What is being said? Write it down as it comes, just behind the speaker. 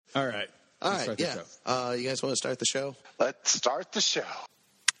All right. All right, yeah. You guys want to start the show? Let's start the show.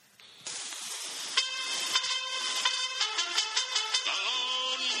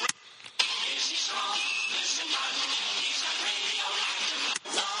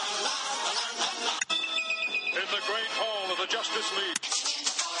 In the great hall of the Justice League.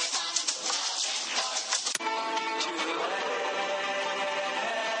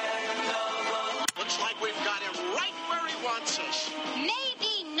 Looks like we've got him right where he wants us.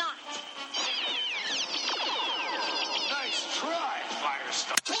 Maybe not. Nice try,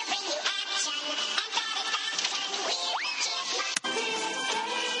 Firestone.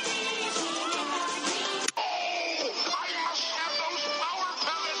 I must have those power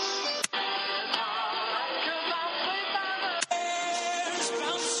pellets.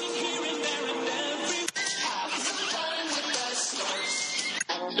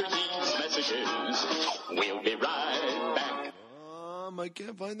 After these messages, we'll be right back. I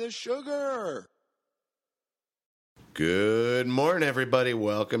can't find the sugar. Good morning, everybody.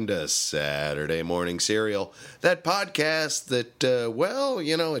 Welcome to Saturday Morning Cereal, that podcast that,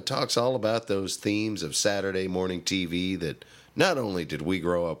 it talks all about those themes of Saturday morning TV that not only did we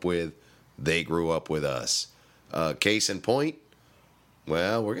grow up with, they grew up with us. Case in point,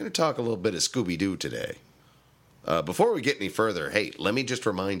 well, we're going to talk a little bit of Scooby Doo today. Before we get any further, hey, let me just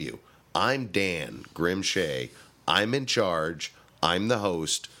remind you, I'm Dan, Grim Shea. I'm in charge. I'm the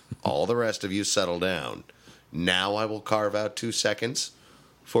host. All the rest of you settle down. Now I will carve out 2 seconds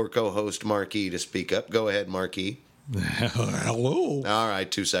for co-host Marke to speak up. Go ahead, Marke. Hello. All right,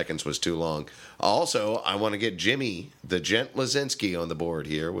 2 seconds was too long. Also, I want to get Jimmy, the Gent Lazinski, on the board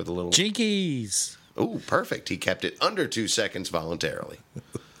here with a little... Jinkies. Ooh, perfect. He kept it under 2 seconds voluntarily.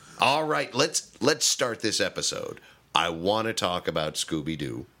 All right, let's start this episode. I want to talk about Scooby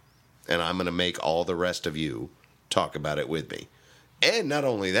Doo, and I'm going to make all the rest of you talk about it with me. And not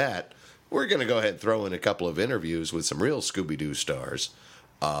only that, we're going to go ahead and throw in a couple of interviews with some real Scooby Doo stars.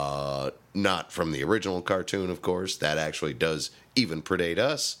 Not from the original cartoon, of course. That actually does even predate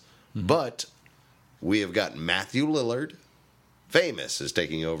us. Mm-hmm. But we have got Matthew Lillard, famous as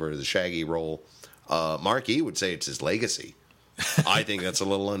taking over the Shaggy role. Marke would say it's his legacy. I think that's a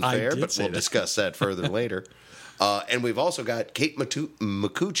little unfair, but we'll discuss that further later. And we've also got Kate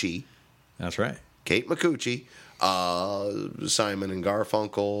Micucci. That's right. Kate Micucci. Simon and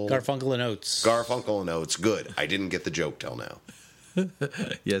Garfunkel. Garfunkel and Oats. Garfunkel and Oats. Good. I didn't get the joke till now.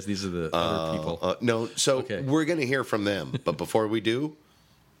 Yes, these are the other people. We're going to hear from them. But before we do,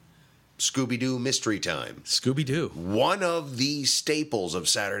 Scooby Doo Mystery Time. Scooby Doo. One of the staples of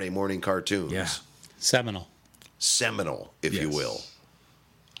Saturday morning cartoons. Yeah. Seminal, if you will.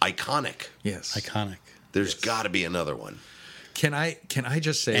 Iconic. Yes. Iconic. There's got to be another one. Can I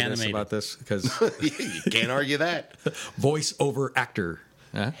just say this about this? Because you can't argue that. Voiceover actor.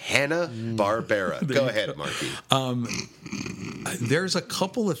 Hanna-Barbera. Go ahead, Marke. There's a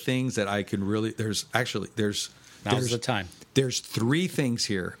couple of things that I can really... Now's the time. There's 3 things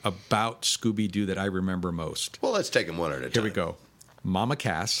here about Scooby-Doo that I remember most. Well, let's take them one at a time. Here we go. Mama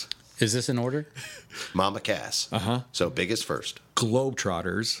Cass. Is this in order? Mama Cass. Uh-huh. So biggest first.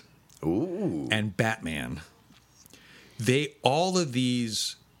 Globetrotters. Ooh. And Batman. All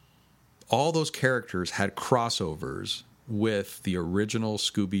those characters had crossovers with the original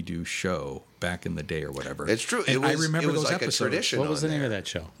Scooby-Doo show back in the day or whatever. It's true. I remember those like episodes. A tradition. What was the name of that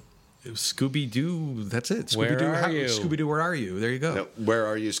show? It was Scooby-Doo. That's it. Scooby-Doo. Where are you? Scooby-Doo, where are you? There you go. No, where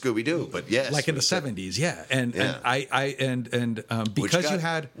are you, Scooby-Doo? But yes, like in the 70s, yeah. Because you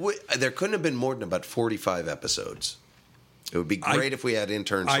had there couldn't have been more than about 45 episodes. It would be great if we had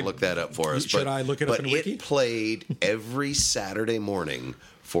interns to look that up for us. Should I look it up in Wiki? But it played every Saturday morning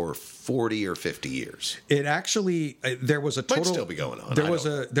for 40 or 50 years. It actually there was a total. Might still be going on.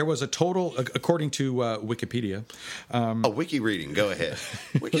 There was a total, according to Wikipedia. Wiki reading. Go ahead.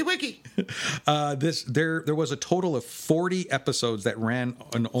 Wiki. There was a total of 40 episodes that ran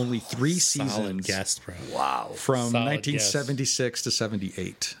on only 3 seasons. Solid guess, bro. Wow. From 1976 to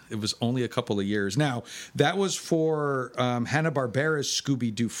 78. It was only a couple of years. Now, that was for Hanna-Barbera's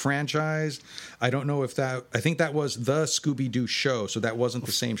Scooby-Doo franchise. I don't know if that... I think that was the Scooby-Doo show, so that wasn't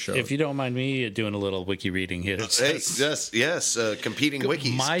the same show. If you don't mind me doing a little wiki reading here. Yes, competing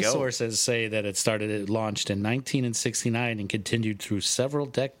wikis. My sources say that it launched in 1969 and continued through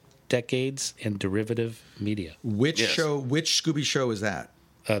several decades in derivative media. Which Scooby show is that?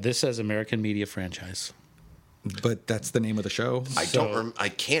 This says American Media Franchise. but that's the name of the show. I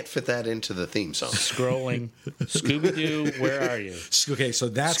can't fit that into the theme song. Scrolling. Scooby Doo, where are you? Okay, so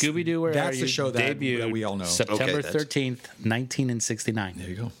that's Scooby Doo, where are you? That's the show that we all know. September 13th, 1969. There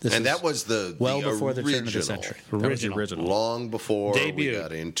you go. And that was the before the turn of the original. century. That was the original. Long before Debut. we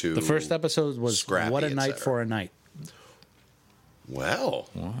got into the first episode was Scrappy, What a Night etc. for a Night. Wow.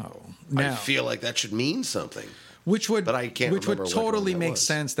 Wow. I Now, feel like that should mean something. which would but I can't which would remember what totally one that make was.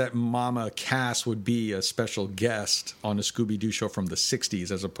 sense that Mama Cass would be a special guest on a Scooby Doo show from the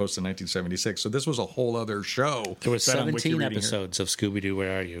 60s as opposed to 1976. So this was a whole other show. There were that I'm wiki 17 reading here. episodes of Scooby Doo,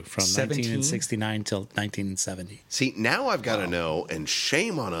 Where Are You? From 17? 1969 till 1970. See, now I've got to know, and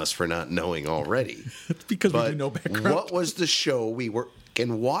shame on us for not knowing already. Because we But do no background. what was the show we were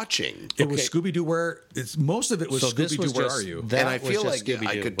watching? It was Scooby Doo. Most of it was So this Scooby Doo. was Where just, are you? That And I was feel just like I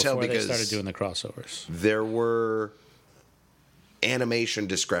Scooby-Doo could tell before because- they started doing the crossovers. There were animation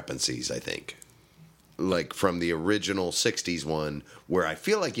discrepancies, I think. Like from the original 60s one, where I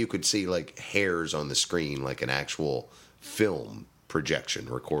feel like you could see like hairs on the screen, like an actual film projection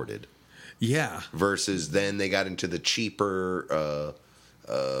recorded. Yeah. Versus then they got into the cheaper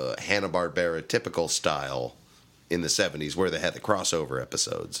Hanna-Barbera typical style in the 70s where they had the crossover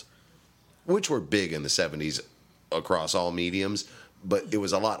episodes, which were big in the 70s across all mediums, but it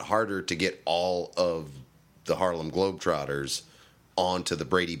was a lot harder to get all of the Harlem Globetrotters onto the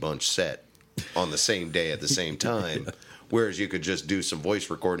Brady Bunch set on the same day at the same time, whereas you could just do some voice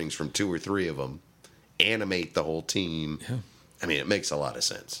recordings from 2 or 3 of them, animate the whole team. Yeah. I mean, it makes a lot of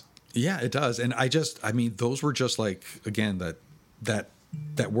sense. Yeah, it does. And I mean, those were just like, again,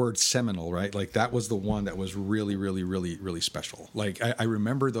 that word seminal, right? Like that was the one that was really, really, really, really special. Like I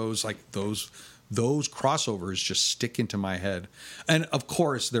remember those crossovers just stick into my head. And of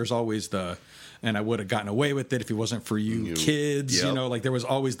course, there's always and I would have gotten away with it if it wasn't for you kids, Yep. you know, like there was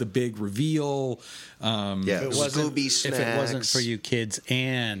always the big reveal. Yeah, Scooby Snacks. If it wasn't for you kids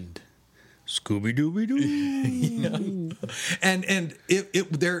and Scooby Dooby Doo. And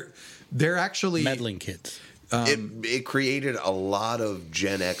they're actually Meddling kids. It created a lot of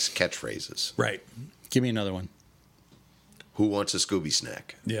Gen X catchphrases. right. Give me another one. Who wants a Scooby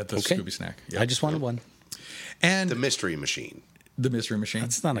Snack? Yeah, the Okay. Scooby Snack. I just wanted one. And The Mystery Machine. the Mystery Machine.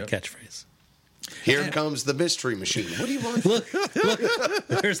 That's not Yep. a catchphrase. Here comes the Mystery Machine. What do you want? Look,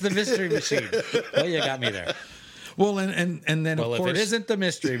 there's the mystery machine. Well, you got me there. Well, and then Well, of if course it isn't the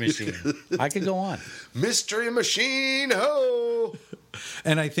mystery machine, I could go on. Mystery Machine, ho!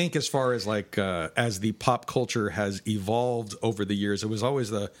 And I think as far as like as the pop culture has evolved over the years, it was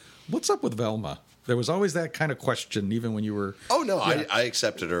always what's up with Velma? There was always that kind of question, even when you were. Oh, no, I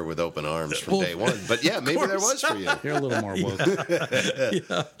accepted her with open arms from day one. But yeah, maybe there was for you. You're a little more woke.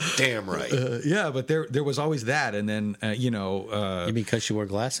 Damn right. Yeah, but there was always that, and then You mean because she wore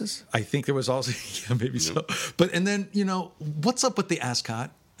glasses? I think there was also yeah, maybe so. But and then what's up with the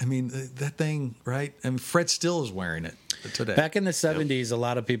ascot? I mean that thing, right? I mean Fred still is wearing it today. Back in the 70s, a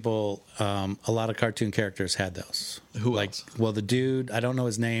lot of people, a lot of cartoon characters had those. Who else? Well, the dude, I don't know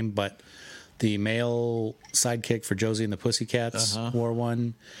his name, but the male sidekick for Josie and the Pussycats wore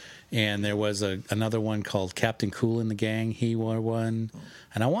one. And there was another one called Captain Cool in the Gang. He wore one.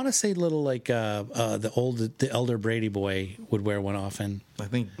 And I want to say little like the elder Brady boy would wear one often. I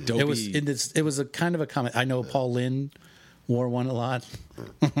think Dopey. It was a kind of a comment. I know Paul Lynn wore one a lot.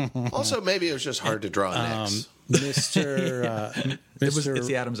 Also, maybe it was just hard to draw necks. Mr. it's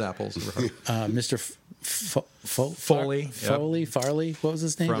the Adam's apples. Mr. Foley. Farley. What was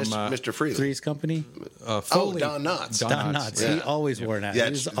his name? From, Mr. Freely. Three's Company. Foley. Don Knotts. Don Knotts. Yeah. He always wore an ascot. Yeah,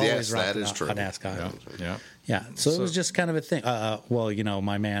 He was yes, always that rocking is true. an ascot. Yeah. Yeah. So it was just kind of a thing. Well,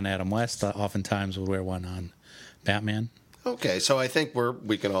 my man Adam West oftentimes would wear one on Batman. Okay, so I think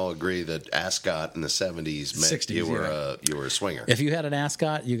we can all agree that ascot in the 70s meant 60s, you were a swinger. If you had an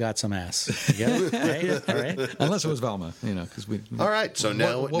ascot, you got some ass. You get it? All right. Unless it was Velma, because we. All right, so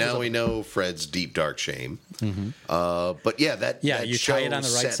now what was we know Fred's deep dark shame. But yeah, that You show tie it on the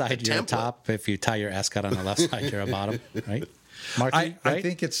right set side, the you're a template. top. If you tie your ascot on the left side, you're a bottom. Right? Marke, I right?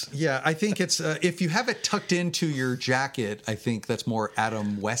 think it's if you have it tucked into your jacket, I think that's more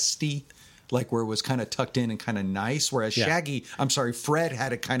Adam Westy, like where it was kind of tucked in and kind of nice. Whereas Fred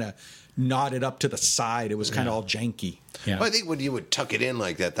had it kind of knotted up to the side. It was kind of all janky. Yeah. Well, I think when you would tuck it in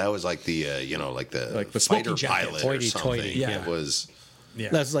like that was like the like the the fighter smoking jacket. pilot or something. Hoity-toity, yeah. It was. Yeah.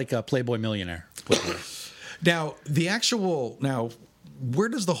 That's like a Playboy millionaire. Now where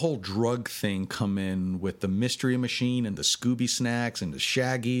does the whole drug thing come in with the Mystery Machine and the Scooby Snacks and the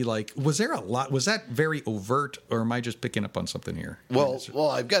Shaggy? Like, was there a lot? Was that very overt, or am I just picking up on something here? Well,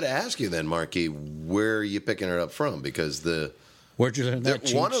 I've got to ask you then, Marke, where are you picking it up from? Because Where'd you learn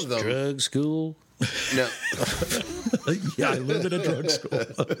that? One of them- Drug school. No. Yeah, I learned it at drug school.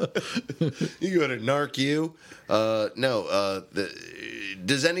 You go to NARC-U? No.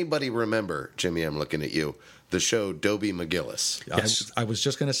 Does anybody remember, Jimmy, I'm looking at you, the show Dobie McGillis? Yes, I was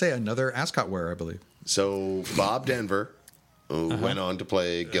just going to say another ascot wearer, I believe. So Bob Denver, who went on to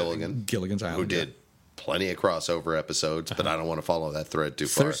play Gilligan. Gilligan's Island. Who did plenty of crossover episodes, but I don't want to follow that thread too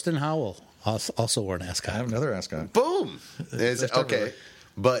far. Thurston Howell also wore an ascot. I have another ascot. Boom! Okay.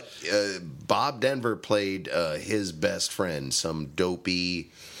 But Bob Denver played his best friend, some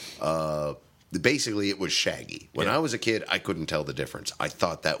dopey... basically, it was Shaggy. When I was a kid, I couldn't tell the difference. I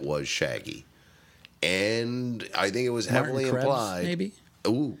thought that was Shaggy. And I think it was heavily Martin Krebs, implied. maybe?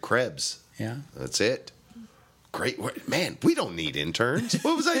 Ooh, Krebs. Yeah. That's it. Great work. Man, we don't need interns.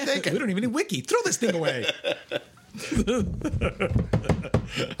 What was I thinking? We don't even need Wiki. Throw this thing away.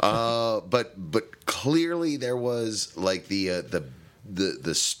 But clearly there was like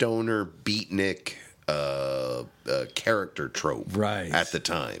the stoner beatnik character trope Right. at the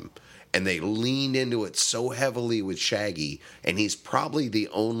time. And they leaned into it so heavily with Shaggy, and he's probably the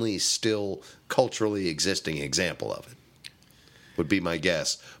only still culturally existing example of it, would be my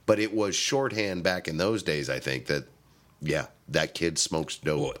guess. But it was shorthand back in those days, I think, that, yeah, that kid smokes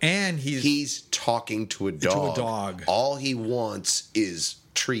dope. Well, and he's talking to a dog. All he wants is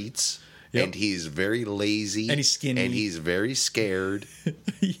treats, and he's very lazy. And he's skinny. And he's very scared.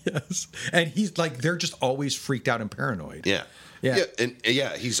 Yes. And he's like, they're just always freaked out and paranoid. Yeah. Yeah. And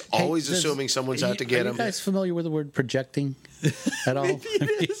he's always assuming someone's out to get him. Are you guys familiar with the word projecting at all?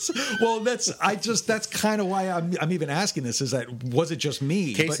 It is. Well, that's kind of why I'm even asking this. Is that was it just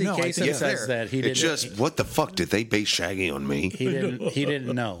me? Casey, but no, Casey I think it's says there. that he didn't. It's just, what the fuck did they base Shaggy on me? He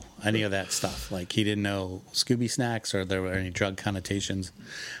didn't know any of that stuff. Like, he didn't know Scooby Snacks or there were any drug connotations.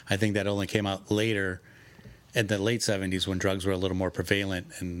 I think that only came out later, in the late 70s, when drugs were a little more prevalent,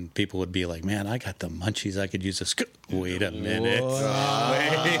 and people would be like, man, I got the munchies. I could use a Wait a minute.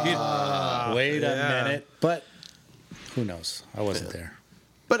 Wait a minute. But who knows? I wasn't there.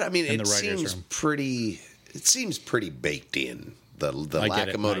 But I mean, In it the writer's seems room. pretty. It seems pretty baked in. The I lack get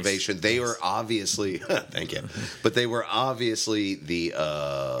it. of motivation. Nice. They were obviously thank you, but they were obviously the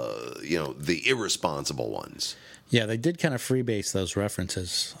the irresponsible ones. Yeah, they did kind of freebase those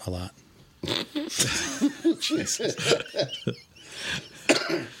references a lot.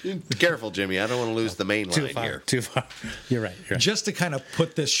 Careful, Jimmy. I don't want to lose the main line here. Too far. You're right. Just to kind of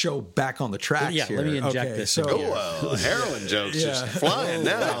put this show back on the tracks. Yeah, here. let me inject this in here. Heroin jokes just flying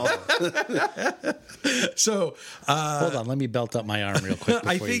now. So Hold on, let me belt up my arm real quick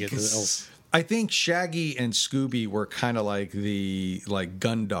before you get to the... I think Shaggy and Scooby were kind of like the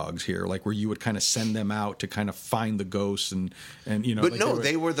gun dogs here, like where you would kind of send them out to kind of find the ghosts and you know. But like no,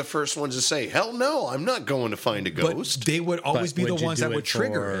 they were the first ones to say, "Hell no, I'm not going to find a ghost." But they would always be the ones that would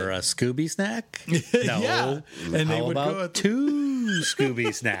trigger a Scooby Snack. No, yeah, and they how would about go 2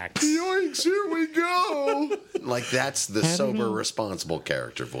 Scooby Snacks? Yoinks, here we go. Like, that's the sober, responsible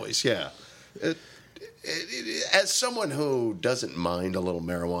character voice. Yeah. As someone who doesn't mind a little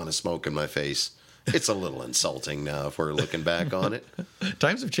marijuana smoke in my face, it's a little insulting now if we're looking back on it.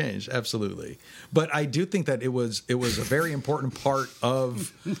 Times have changed, absolutely. But I do think that it was a very important part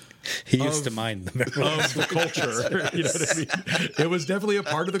of He used to mind the marijuana. of the culture. You know what I mean? It was definitely a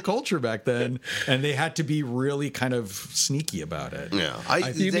part of the culture back then, and they had to be really kind of sneaky about it. Yeah,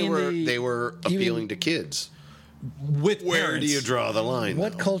 You mean they were appealing to kids. With Where parents. do you draw the line?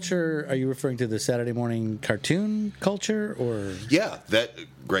 What though? culture are you referring to? The Saturday morning cartoon culture, or Yeah, that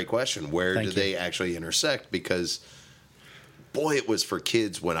great question. Where Thank do you. they actually intersect? Because, boy, it was for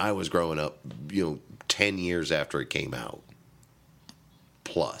kids when I was growing up. 10 years after it came out,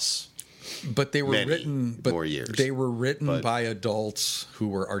 plus. But they were Many written. But more years. they were written But- by adults who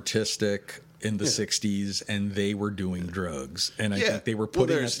were artistic in the '60s, and they were doing drugs. And I think they were putting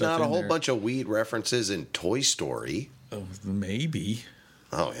that there's stuff not a in whole there. bunch of weed references in Toy Story. Oh, maybe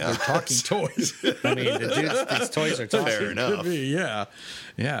Oh yeah, talking toys. I mean, these toys are talking. Fair enough. Could be, yeah.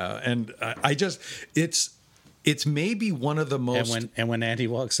 And I just it's maybe one of the most. And when Andy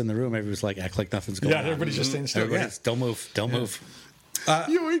walks in the room, everybody's like, act like nothing's going on. Everybody's just staying still. Everybody's, don't move, don't move.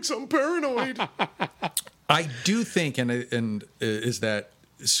 Yoinks, I'm paranoid. I do think, and is that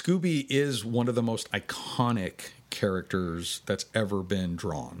Scooby is one of the most iconic characters that's ever been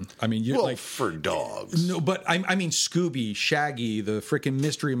drawn. I mean, you're Well, like for dogs. no, but I mean Scooby, Shaggy, the freaking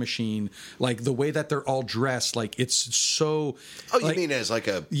Mystery Machine, like the way that they're all dressed, like it's so. Oh, you like, mean as like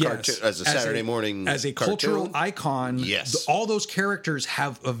a yes, cartoon, as a Saturday morning as a cartoon? cultural icon? Yes. all those characters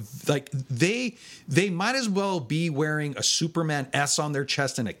have like they might as well be wearing a Superman S on their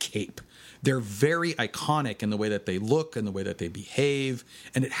chest and a cape. they're very iconic in the way that they look and the way that they behave,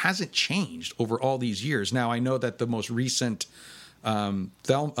 and it hasn't changed over all these years. Now, I know that the most recent Velma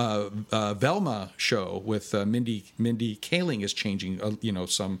show with Mindy Kaling is changing,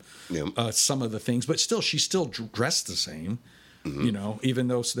 some of the things, but still, she's still dressed the same, even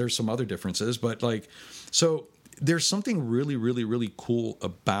though there's some other differences. But so there's something really, really, really cool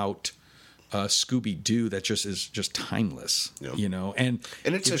about Scooby Doo that is just timeless, and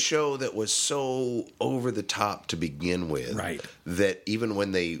it's a show that was so over the top to begin with, right? That even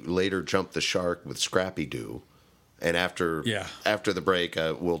when they later jumped the shark with Scrappy Doo. And after the break,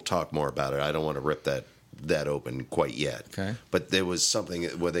 we'll talk more about it. I don't want to rip that open quite yet. Okay. But there was something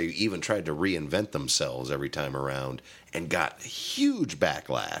where they even tried to reinvent themselves every time around and got huge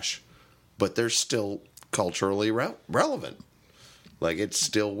backlash. But they're still culturally relevant. It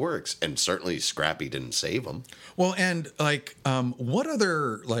still works. And certainly Scrappy didn't save them. Well, and what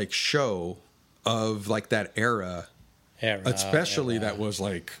other show of that era, especially that was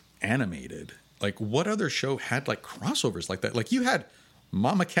animated? What other show had crossovers like that? You had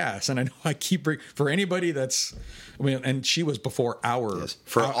Mama Cass, and I know I keep for anybody and she was before our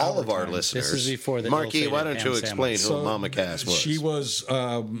for all of our listeners. This is before the Marke, why don't you explain who Mama Cass was? She was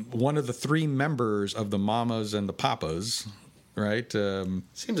one of the 3 members of the Mamas and the Papas, right?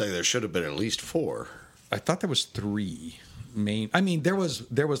 Seems like there should have been at least 4. I thought there was 3. There was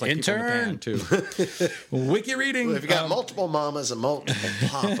intern too. Wiki reading. Well, if you got multiple mamas and multiple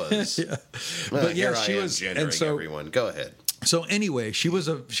papas, but she was gendering everyone. Go ahead. So anyway, she was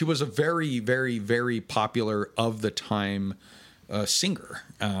a very, very, very popular of the time singer,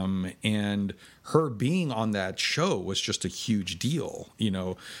 and her being on that show was just a huge deal,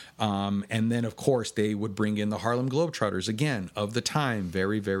 And then of course they would bring in the Harlem Globetrotters again of the time,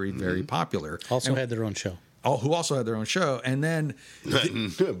 very, very, very popular. Also had their own show. Who also had their own show. And then...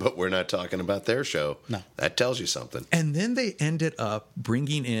 but we're not talking about their show. No. That tells you something. And then they ended up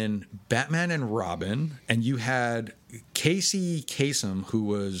bringing in Batman and Robin, and you had Casey Kasem, who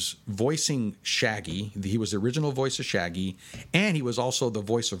was voicing Shaggy. He was the original voice of Shaggy, and he was also the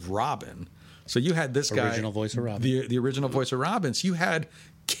voice of Robin. So you had this guy... Original voice of Robin. The original voice of Robin. So you had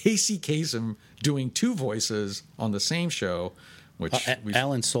Casey Kasem doing 2 voices on the same show, which...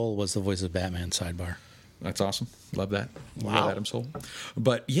 Alan Soul was the voice of Batman, sidebar. That's awesome. Love that. Wow. Adam Soul.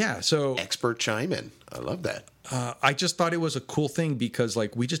 But so expert chime in. I love that. I just thought it was a cool thing because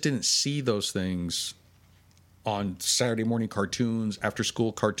we just didn't see those things on Saturday morning cartoons, after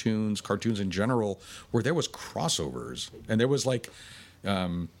school cartoons in general, where there was crossovers and there was guests.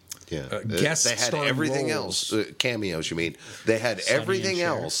 They had everything roles. else. Cameos, you mean? They had everything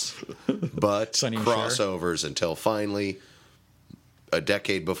else but crossovers until finally a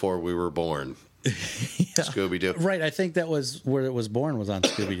decade before we were born. Scooby Doo, right? I think that was where it was born. Was on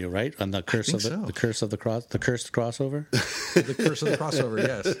Scooby Doo, right? On the curse of the cursed crossover. The curse of the crossover.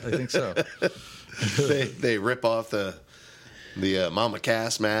 Yes, I think so. They rip off the Mama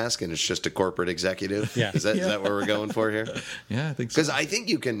Cass mask, and it's just a corporate executive. Yeah, is that what we're going for here? Yeah, I think so. Because I think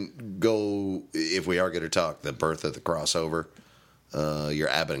you can go, if we are going to talk the birth of the crossover. Your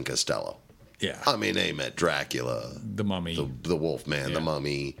Abbott and Costello. Yeah, I mean they met Dracula, the Mummy, the Wolfman, the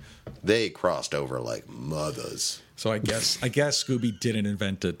Mummy. They crossed over like mothers. So I guess Scooby didn't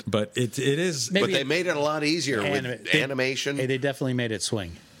invent it, but it is. But they made it a lot easier with animation. Hey, they definitely made it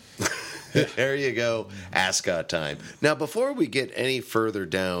swing. There you go, Ascot time. Now, before we get any further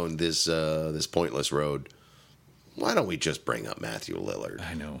down this pointless road, why don't we just bring up Matthew Lillard?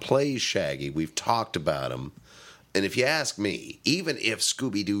 I know. Plays Shaggy. We've talked about him. And if you ask me, even if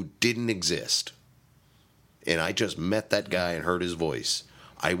Scooby Doo didn't exist, and I just met that guy and heard his voice,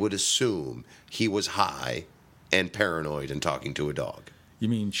 I would assume he was high and paranoid and talking to a dog. You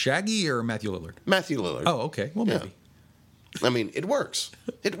mean Shaggy or Matthew Lillard? Matthew Lillard. Oh, okay. Well, maybe. I mean, it works.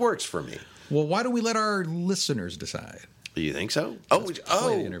 It works for me. Well, why don't we let our listeners decide? Do you think so?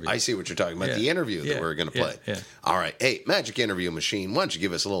 I see what you're talking about. Yeah. The interview that we're going to play. Yeah. All right. Hey, Magic Interview Machine, why don't you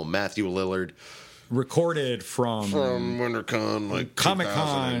give us a little Matthew Lillard? Recorded from WinterCon,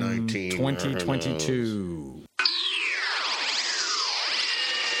 Comic-Con 2022.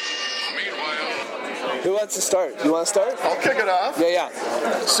 Who wants to start? You want to start? I'll kick it off. Yeah.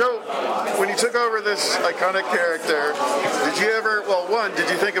 So, when you took over this iconic character, did you ever, one, did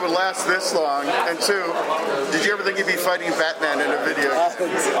you think it would last this long? And 2, did you ever think you'd be fighting Batman in a video game?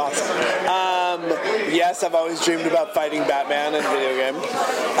 That's awesome. Yes, I've always dreamed about fighting Batman in a video game.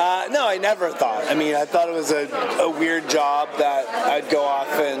 No, I never thought. I mean, I thought it was a weird job that I'd go off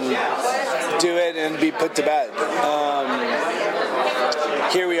and do it and be put to bed.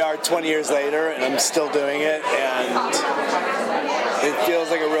 Here we are 20 years later, and I'm still doing it, and it feels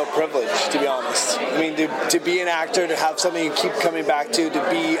like a real privilege, to be honest. I mean, to be an actor, to have something you keep coming back to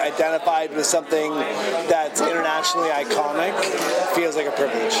be identified with something that's internationally iconic, feels like a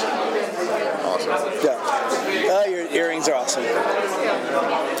privilege. Awesome. Yeah. Your earrings are awesome. My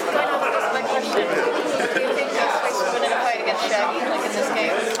question. Do you think Space would in a fight against Shaggy, like in this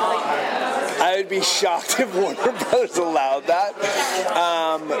game? I would be shocked if Warner Bros. Allowed that.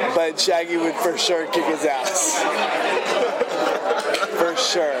 But Shaggy would for sure kick his ass. For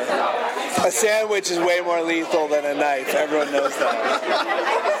sure. A sandwich is way more lethal than a knife. Everyone knows that.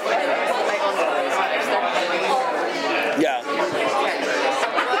 Yeah.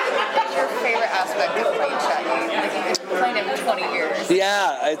 What's your favorite aspect of playing Shaggy? Like, you've been playing him 20 years.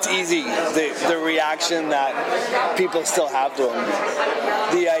 Yeah, it's easy. The reaction that people still have to him.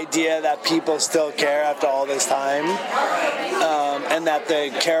 The idea that people still care after all this time. And that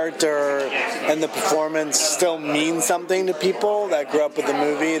the character and the performance still means something to people that grew up with the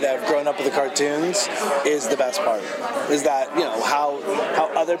movie, that have grown up with the cartoons, is the best part. Is that, how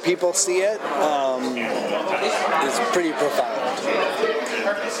other people see it is pretty profound.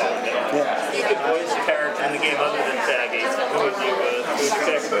 Yeah. If you could voice a character in the game other than Shaggy, who would you pick?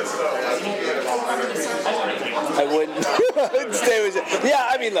 I wouldn't stay with it. Yeah,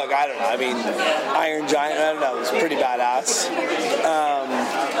 I mean, look, I don't know. I mean, Iron Giant, I don't know, it was pretty badass.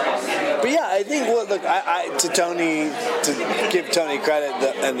 But yeah, I think, well, look, to give Tony credit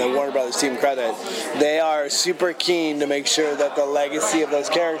and the Warner Brothers team credit, they are super keen to make sure that the legacy of those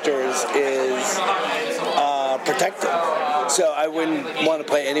characters is protected. So I wouldn't want to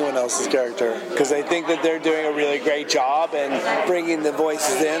play anyone else's character because I think that they're doing a really great job and bringing the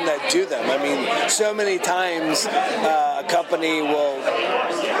voices in that do them. I mean, so many times a company will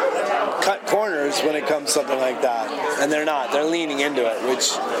cut corners when it comes to something like that, and they're not. They're leaning into it,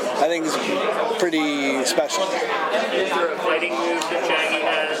 which I think is pretty special. Is there a fighting move that Shaggy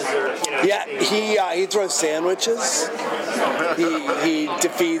has? Yeah, he throws sandwiches. He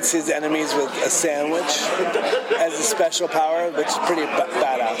defeats his enemies with a sandwich as a special power, which is pretty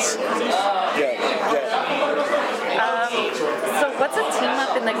badass. Yeah. So what's a team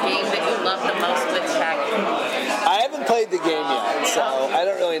up in the game that you love the most with Shaggy? I haven't played the game yet, so I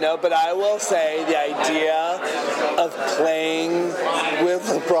don't really know, but I will say the idea of playing with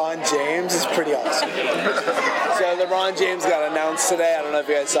LeBron James is pretty awesome. So LeBron James got announced today. I don't know if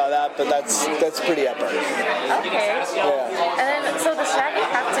you guys saw that, but that's pretty epic. Okay. Yeah. And then, so does Shaggy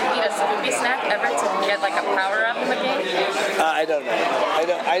have to eat a Scooby Snack ever to get like a power up in the game? I don't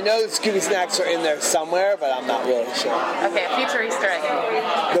know. I know Scooby Snacks are in there somewhere, but I'm not really sure. Okay, a future Easter egg.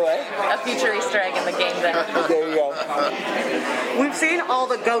 Go ahead. A future Easter egg in the game then. There you go. We've seen all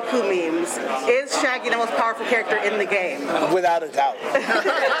the Goku memes. Is Shaggy the most powerful character in the game? Without a doubt.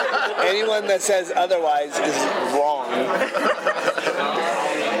 Anyone that says otherwise is wrong.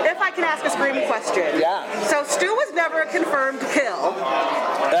 If I can ask a Scream question. Yeah. So Stu was never a confirmed kill.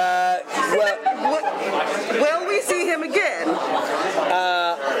 Will we see him again?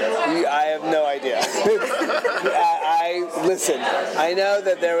 I have no idea. Listen, I know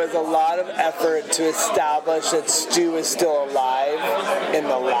that there was a lot of effort to establish that Stu is still alive in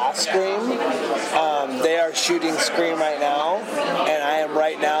the last Scream. They are shooting Scream right now, and I am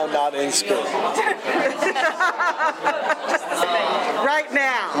right now not in Scream. Right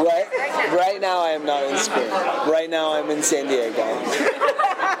now. Right now I am not in Scream. Right now I'm in San Diego.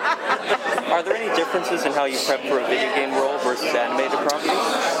 Are there any differences in how you prep for a video game role versus animated properties?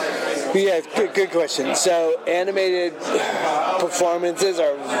 Yeah, good question. So animated performances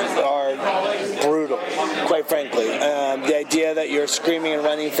are brutal, quite frankly. The idea that you're screaming and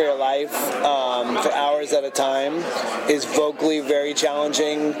running for your life for hours at a time is vocally very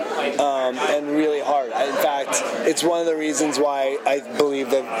challenging and really hard. In fact, it's one of the reasons why I believe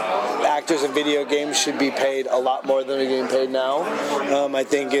that actors in video games should be paid a lot more than they're getting paid now. I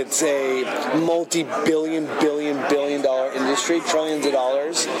think it's a multi-billion dollar industry, trillions of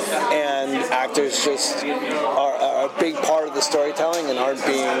dollars, and actors just are a big part of the storytelling and aren't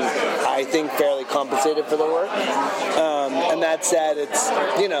being, I think, fairly compensated for their work. And that said, it's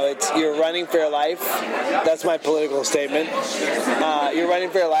you're running for your life. That's my political statement. You're running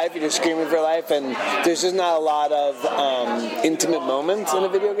for your life, you're screaming for your life, and there's just not a lot of intimate moments in a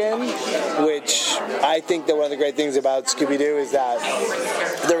video game, which I think that one of the great things about Scooby Doo is that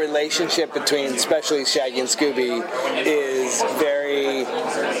the relationship between, especially Shaggy and Scooby, is very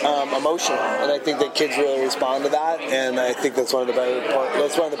emotional, and I think that kids really respond to that, and I think that's one of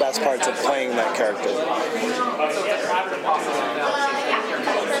the best parts of playing that character.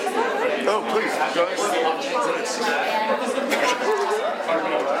 Oh, please, go ahead.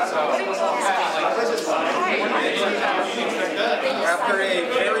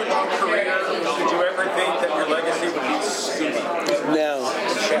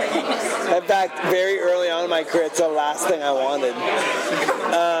 fact, very early on in my career, it's the last thing I wanted.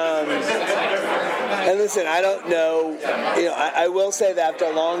 And listen, I don't know, I will say that after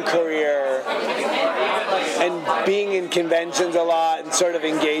a long career and being in conventions a lot and sort of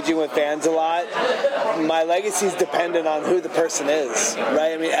engaging with fans a lot, my legacy is dependent on who the person is,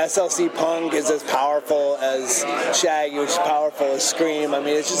 right? I mean, SLC Punk is as powerful as Shaggy, which is powerful as Scream. I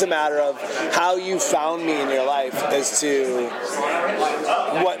mean, it's just a matter of how you found me in your life as to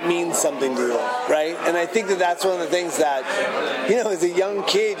what means something to you, right? And I think that that's one of the things that, as a young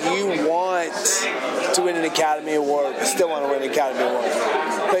kid, you want to win an Academy Award, still want to win an Academy Award.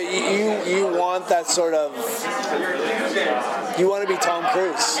 But you want that sort of, you want to be Tom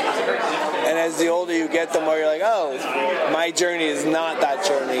Cruise. And as the older you get, the more you're like, oh, my journey is not that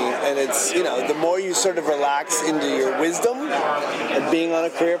journey. And it's, the more you sort of relax into your wisdom and being on a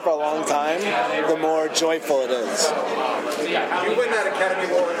career for a long time, the more joyful it is. You win that Academy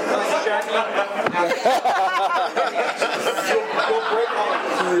Award.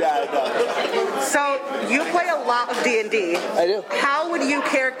 Yeah, I know. So you play a lot of D&D. I do. How would you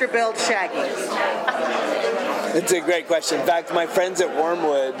character build Shaggy? It's a great question. In fact, my friends at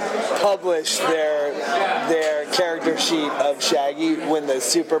Wormwood published their character sheet of Shaggy when the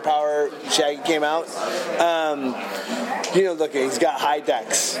superpower Shaggy came out. Look, he's got high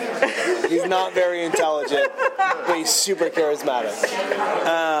dex. He's not very intelligent, but he's super charismatic.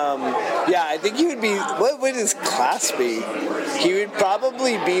 I think he would be, what would his class be? He would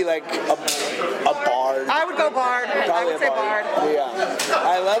probably be like a bard. I would go bard. I would say bard. Yeah.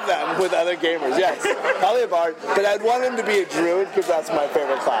 I love that with other gamers, yes. Probably a bard, but I'd want him to be a druid because that's my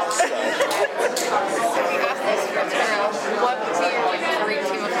favorite class. So. What dream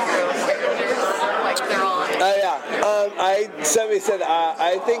team of heroes they're on? Somebody said,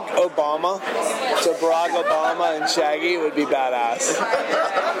 I think Obama, so Barack Obama and Shaggy would be badass.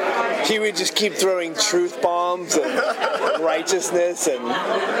 He would just keep throwing truth bombs and righteousness, and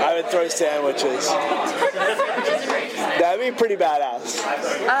I would throw sandwiches. That'd be pretty badass.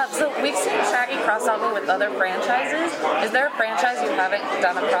 So we've seen Shaggy cross over with other franchises. Is there a franchise you haven't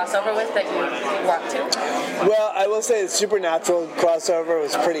done a crossover with that you want to? Well, I will say the Supernatural crossover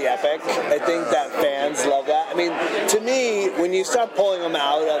was pretty epic. I think that fans love that. I mean, to me, when you start pulling them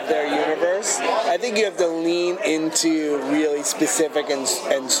out of their universe, I think you have to lean into really specific and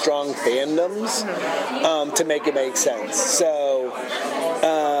strong fandoms to make it make sense. So,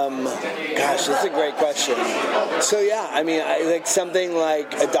 gosh, that's a great question. So yeah, I mean, like something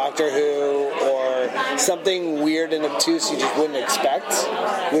like a Doctor Who or something weird and obtuse you just wouldn't expect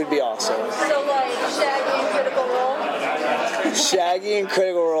would be awesome. So like Shaggy and Critical Role? Shaggy and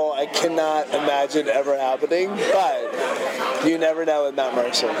Critical Role, I cannot imagine ever happening, but you never know with Matt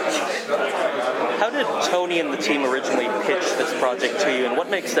Mercer. How did Tony and the team originally pitch this project to you, and what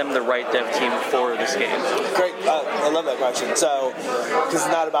makes them the right dev team for this game? Great, I love that question. So, because it's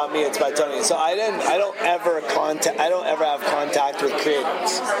not about me, it's about Tony. So I don't ever have contact with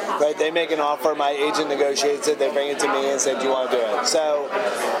creators, right? They make an offer, my agent negotiates it, they bring it to me and say, do you want to do it? So,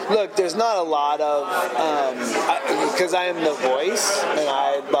 look, there's not a lot of, because I am the voice, and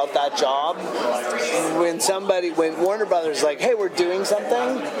I love that job. When Warner Brothers like, hey, we're doing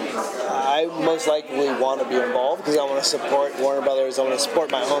something, I most likely want to be involved because I want to support Warner Brothers, I want to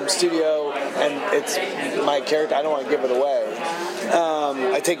support my home studio, and it's my character, I don't want to give it away.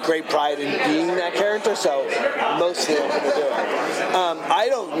 I take great pride in being that character, so mostly I'm going to do it.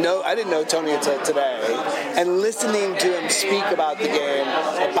 I didn't know Tony until today, and listening to him speak about the game,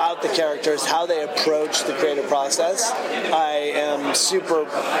 about the characters, how they approach the creative process, I am super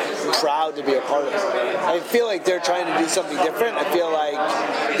proud to be a part of it. I feel like they're trying to do something different. I feel like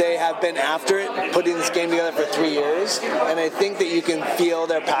they have been after it, putting this game together for 3 years, and I think that you can feel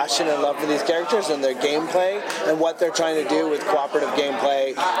their passion and love for these characters and their gameplay and what they're trying to do with cooperative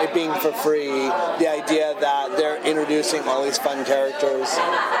gameplay, it being for free, the idea that they're introducing all these fun characters.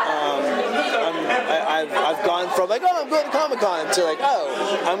 I've gone from like, oh, I'm going to Comic-Con to like, oh,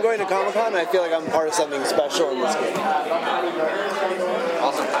 I'm going to Comic-Con and I feel like I'm part of something special in this game.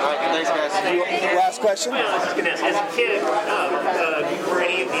 Awesome. All right, thanks, guys. Last question? As a kid, were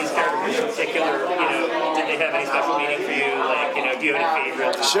any of these characters in particular, did they have any special meaning for you? Like, do you have any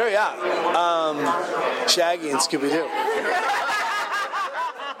favorites? Sure, yeah. Shaggy and Scooby Doo.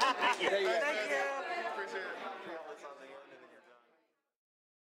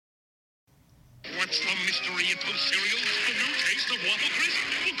 What's the mystery in those cereals? The new taste of Waffle Crisp?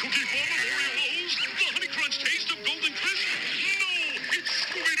 The cookie form of Oreo O's? The Honey Crunch taste of Golden Crisp? No! It's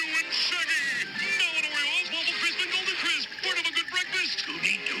Scooby Doo and Shaggy! Now in Oreo O's, Waffle Crisp and Golden Crisp! Part of a good breakfast!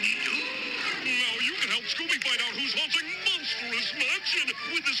 Scooby-Doo-Doo! Now you can help Scooby find out who's haunting Monstrous Mansion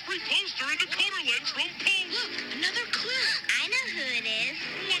with this free poster and a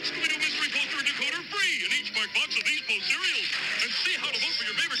bookmark box of these both cereals and see how to vote for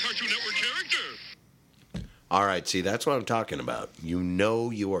your favorite Cartoon Network character. All right, see, that's what I'm talking about. You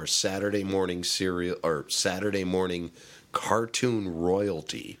know you are Saturday morning cereal or Saturday morning cartoon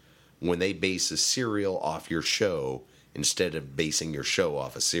royalty when they base a cereal off your show instead of basing your show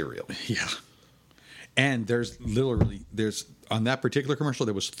off a cereal. Yeah. And there's on that particular commercial,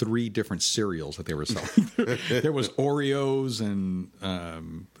 there was 3 different cereals that they were selling. There was Oreos and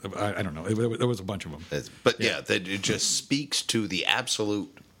I don't know. There was a bunch of them. But it just speaks to the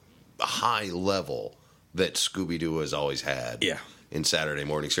absolute high level that Scooby Doo has always had in Saturday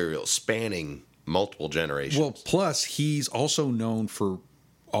morning cereal, spanning multiple generations. Well, plus he's also known for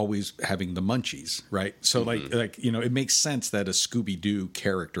always having the munchies, right? So like it makes sense that a Scooby Doo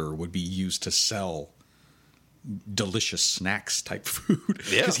character would be used to sell delicious snacks type food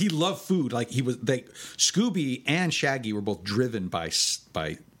because he loved food. Like Scooby and Shaggy were both driven by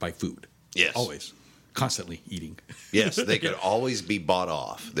food. Yes, always, constantly eating. Yes, they could always be bought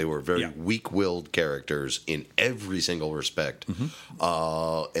off. They were very weak-willed characters in every single respect.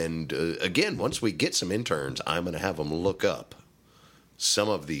 And again, once we get some interns, I'm going to have them look up some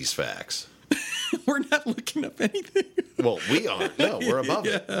of these facts. We're not looking up anything. Well, we aren't. No, we're above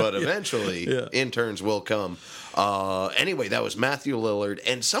it. But eventually, interns will come. Anyway, that was Matthew Lillard.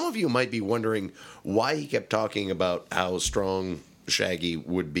 And some of you might be wondering why he kept talking about how strong Shaggy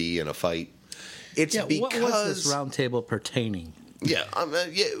would be in a fight. It's because... What was this roundtable pertaining?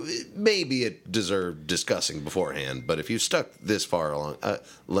 Maybe it deserved discussing beforehand, but if you stuck this far along,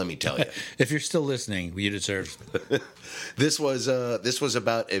 let me tell you. If you're still listening, you deserve. This was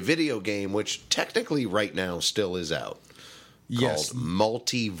about a video game which technically right now still is out. Yes, called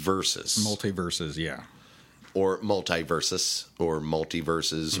Multiversus. Multiverses, yeah, or Multiversus, or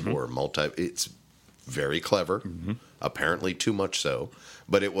Multiverses, or multi. It's very clever. Apparently, too much so.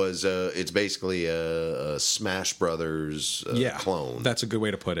 But it was it's basically a Smash Brothers clone. That's a good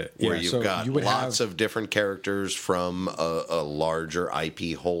way to put it. Where you've got lots of different characters from a larger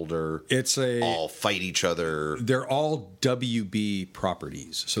IP holder. All fight each other. They're all WB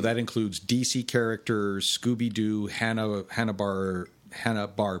properties. So that includes DC characters, Scooby Doo, Hanna-Barbera,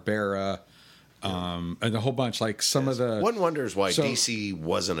 and a whole bunch. Like some of the one wonders why DC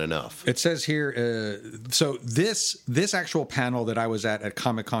wasn't enough. It says here. So this actual panel that I was at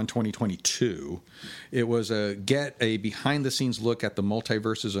Comic-Con 2022, it was get a behind the scenes look at the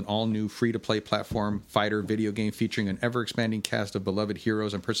Multiverses, an all new free to play platform fighter video game featuring an ever expanding cast of beloved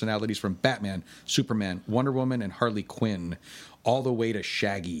heroes and personalities from Batman, Superman, Wonder Woman, and Harley Quinn, all the way to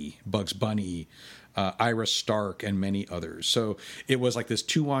Shaggy, Bugs Bunny, Ira Stark, and many others. So it was like this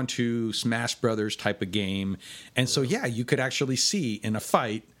 2-on-2 Smash Brothers type of game. And so, you could actually see in a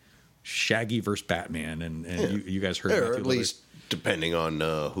fight Shaggy versus Batman. And you guys heard or at least depending on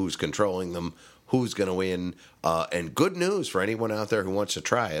who's controlling them, who's going to win. And good news for anyone out there who wants to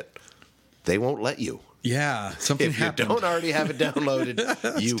try it, they won't let you. Yeah, something if happened. you don't already have it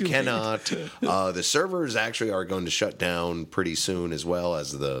downloaded, you cannot. The servers actually are going to shut down pretty soon, as well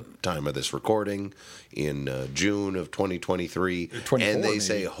as the time of this recording in June of 2023. And they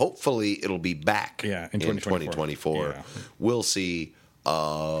say hopefully it'll be back in 2024. Yeah. We'll see.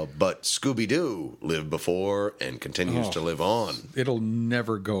 But Scooby Doo lived before and continues to live on. It'll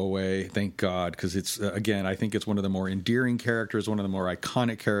never go away, thank God, because it's again, I think it's one of the more endearing characters, one of the more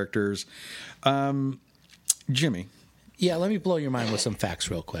iconic characters. Jimmy. Yeah, let me blow your mind with some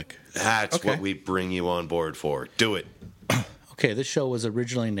facts real quick. That's what we bring you on board for. Do it. Okay, this show was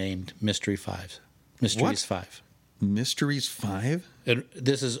originally named Mysteries 5. Mysteries 5. Mysteries 5?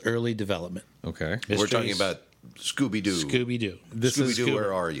 This is early development. Okay. We're talking about Scooby Doo. Scooby Doo. Scooby Doo,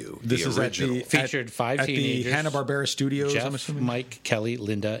 where are you? This is original. Featured 5 teenagers. The Hanna-Barbera Studios, Jeff, I'm assuming? Mike, Kelly,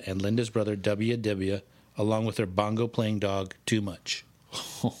 Linda, and Linda's brother, W.W., along with their bongo-playing dog, Too Much.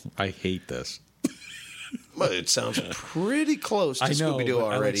 Oh, I hate this. Well, it sounds pretty close to Scooby Doo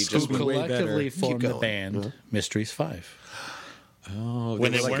already. Just collectively formed the band Mysteries 5. Oh,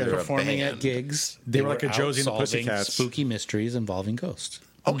 when they weren't performing at gigs, they were like a Josie and the Pussycats. Spooky mysteries involving ghosts.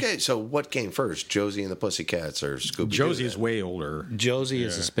 Okay, so what came first, Josie and the Pussycats or Scooby Doo? Josie is way older. Josie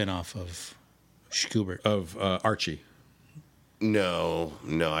is a spinoff of Schubert. Of Archie. No,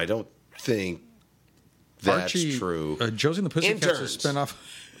 I don't think that's Archie, true. Josie and the Pussycats is a spinoff.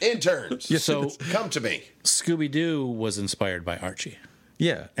 Interns. So come to me. Scooby Doo was inspired by Archie.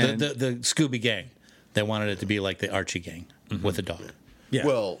 Yeah. And the Scooby gang. They wanted it to be like the Archie gang with a dog. Yeah.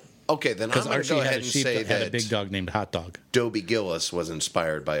 Well, okay, then I'm going to go ahead and say had a big dog named Hot Dog. Dobie Gillis was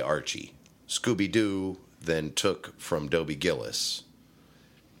inspired by Archie. Scooby Doo then took from Dobie Gillis.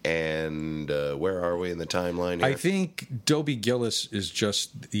 And where are we in the timeline here? I think Dobie Gillis is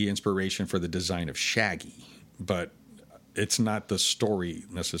just the inspiration for the design of Shaggy. but it's not the story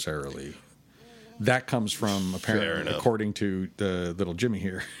necessarily. That comes from, apparently, according to the little Jimmy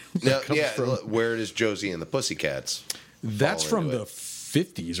here. Where does Josie and the Pussycats? That's from the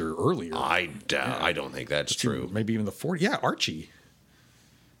 50s or earlier. I don't think that's true. Maybe even the 40s. Yeah, Archie.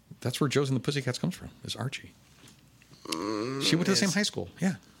 That's where Josie and the Pussycats comes from, is Archie. She went to the same high school,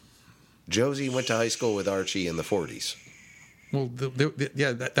 yeah. Josie went to high school with Archie in the 40s. Well,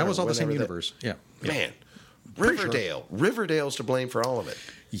 that was all the same universe. Yeah. Man, Riverdale. Sure. Riverdale's to blame for all of it.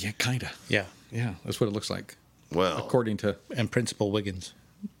 Yeah, kind of. Yeah. Yeah, that's what it looks like. Well, according to... And Principal Wiggins.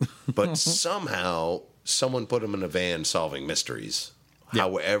 But somehow, someone put him in a van solving mysteries. Yeah.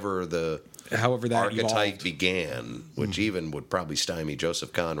 However that archetype evolved. Began, which even would probably stymie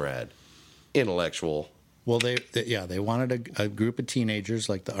Joseph Conrad. Intellectual. Well, they wanted a group of teenagers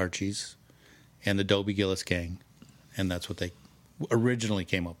like the Archies and the Dobie Gillis gang, and that's what they originally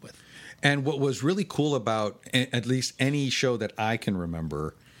came up with. And what was really cool about at least any show that I can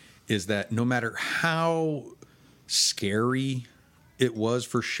remember is that no matter how scary it was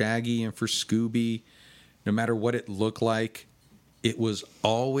for Shaggy and for Scooby, no matter what it looked like, it was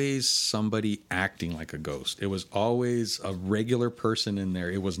always somebody acting like a ghost. It was always a regular person in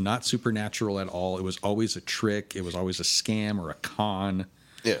there. It was not supernatural at all. It was always a trick. It was always a scam or a con.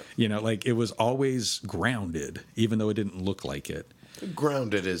 Yeah. Like it was always grounded, even though it didn't look like it.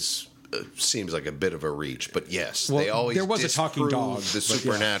 Grounded seems like a bit of a reach, but yes, they always there was a talking dog, the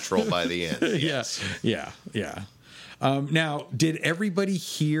supernatural by the end. Yes. Yeah. Now, did everybody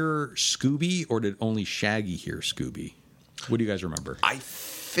hear Scooby, or did only Shaggy hear Scooby? What do you guys remember? I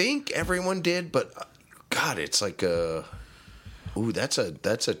think everyone did, but God, it's like that's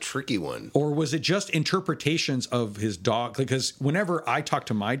a tricky one. Or was it just interpretations of his dog? Because whenever I talk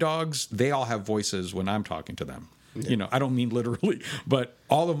to my dogs, they all have voices when I'm talking to them. Yeah. I don't mean literally, but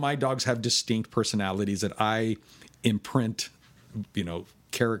all of my dogs have distinct personalities that I imprint,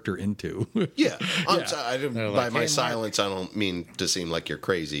 character into. Yeah. By my silence, I don't mean to seem like you're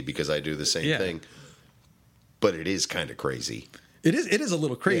crazy, because I do the same thing. But it is kind of crazy. It is a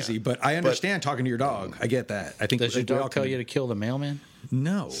little crazy, but I understand talking to your dog. I get that. I think does your dog tell you to kill the mailman?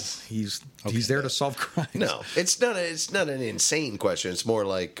 No, he's there to solve crimes. No, it's not an insane question. It's more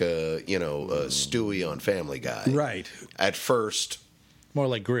like Stewie on Family Guy. Right. At first, more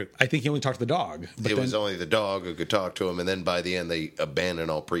like Groot. I think he only talked to the dog. But it was only the dog who could talk to him, and then by the end they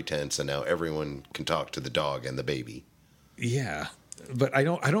abandoned all pretense, and now everyone can talk to the dog and the baby. Yeah. But I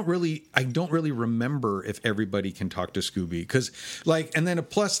don't really remember if everybody can talk to Scooby, because and then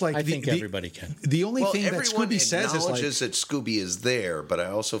I think everybody can. The only thing that Scooby says is acknowledges that Scooby is there, but I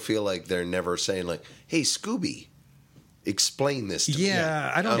also feel like they're never saying "Hey Scooby, explain this to me."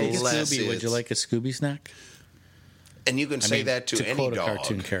 Yeah, I don't think Scooby. Would you like a Scooby snack? And you can say that to any quote dog, a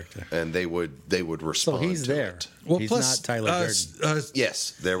cartoon character, and they would respond. So he's there. It. Well, he's plus, not Tyler Durden.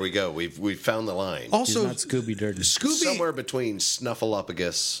 Yes, there we go. We've found the line. Also, he's not Scooby Durden. Somewhere between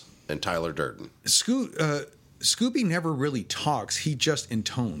Snuffleupagus and Tyler Durden. Scooby never really talks. He just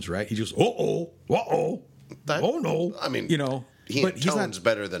intones, right? He just oh no. I mean, he but intones not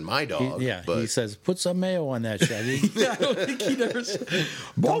better than my dog. He says, "Put some mayo on that, Shaggy." I don't think he never says,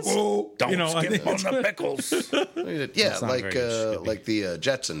 don't skip on the pickles. Yeah, like the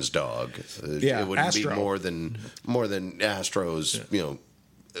Jetsons dog. It wouldn't Astro. be more than Astro's,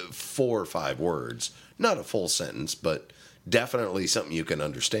 4 or 5 words. Not a full sentence, but definitely something you can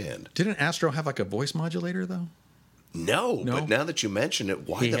understand. Didn't Astro have a voice modulator though? No, but now that you mention it,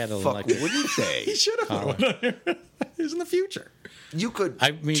 why the fuck wouldn't they? He should have put one on there. He's in the future. You could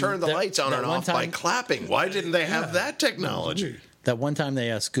turn the lights on and off by clapping. Why didn't they have that technology? That one time they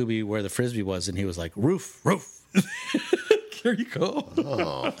asked Scooby where the Frisbee was, and he was like, roof. There you go.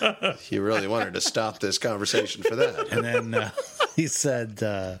 Oh, you really wanted to stop this conversation for that. And then he said,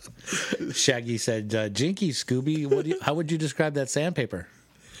 Shaggy said, Jinky, Scooby, how would you describe that sandpaper?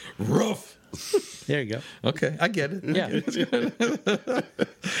 Rough. There you go. Okay, I get it. Yeah.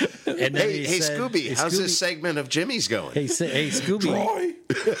 And hey, Scooby, how's this segment of Jimmy's going? Hey, Scooby. Troy.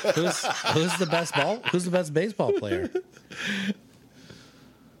 Who's the best baseball player?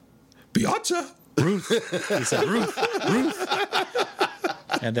 Piazza. Ruth. He said Ruth.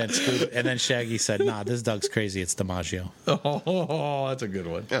 And then Shaggy said, "Nah, this dog's crazy. It's DiMaggio." Oh, that's a good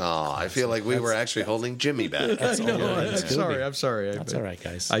one. Oh, I feel like we were actually holding Jimmy back. I'm sorry. That's all right,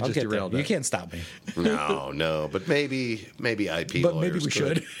 guys. I just derailed that. You can't stop me. No, but maybe IP but lawyers maybe we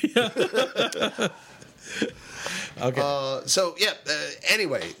could. should. Okay.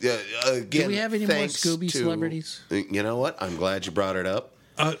 Anyway, again, do we have any more Scooby to, celebrities? You know what? I'm glad you brought it up.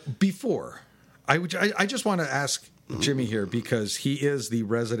 Before, I just want to ask Jimmy here, because he is the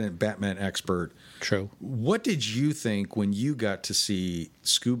resident Batman expert. True. What did you think when you got to see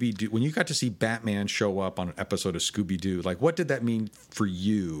Scooby Doo? When you got to see Batman show up on an episode of Scooby Doo, like what did that mean for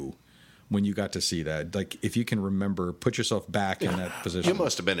you when you got to see that? Like, if you can remember, put yourself back in that position. You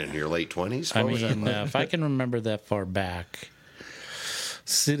must have been in your late 20s. I mean, if I can remember that far back,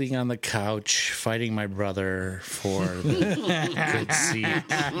 sitting on the couch fighting my brother for the good seat in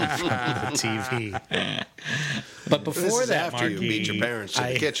front of the TV. But before this is that, after Marke, you beat your parents to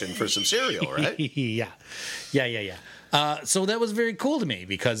the kitchen for some cereal, right? Yeah. So that was very cool to me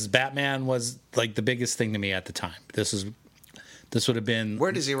because Batman was like the biggest thing to me at the time. This would have been,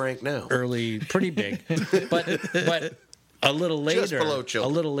 where does he rank now? Early, pretty big, but a little later, just below children.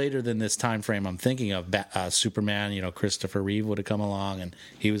 A little later than this time frame I'm thinking of. Superman, Christopher Reeve would have come along, and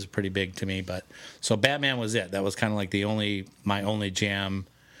he was pretty big to me. But so Batman was it. That was kind of like my only jam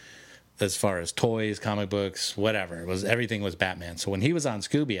as far as toys, comic books, whatever. Everything was Batman. So when he was on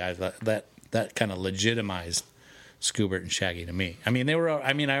Scooby, I thought that kind of legitimized Scoobert and Shaggy to me. I mean, I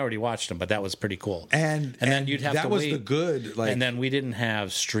already watched them, but that was pretty cool. And then you'd have to wait. That was the good. And then we didn't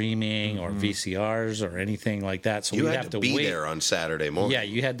have streaming or VCRs or anything like that, so you we'd had have to wait. be there on Saturday morning. Yeah,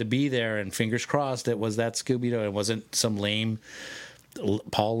 you had to be there, and fingers crossed it was that Scooby Doo. It wasn't some lame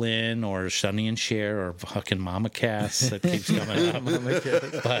Paul Lynn or Sonny and Cher or fucking Mama Cass that keeps coming up.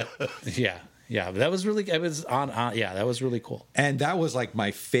 But yeah, that was really. It was on. That was really cool. And that was like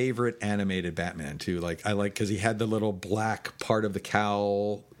my favorite animated Batman too. Like because he had the little black part of the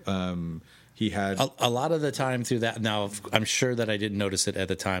cowl. He had a lot of the time through that. Now I'm sure that I didn't notice it at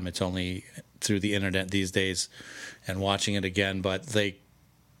the time. It's only through the internet these days, and watching it again. But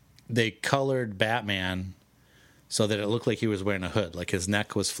they colored Batman so that it looked like he was wearing a hood. Like his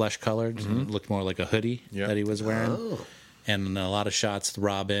neck was flesh colored. It looked more like a hoodie that he was wearing. Oh. And in a lot of shots,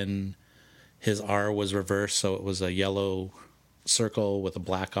 Robin, his R was reversed, so it was a yellow circle with a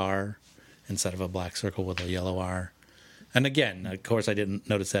black R instead of a black circle with a yellow R. And again, of course, I didn't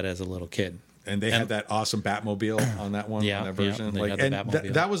notice that as a little kid. And they had that awesome Batmobile on that one, on that version. Yeah,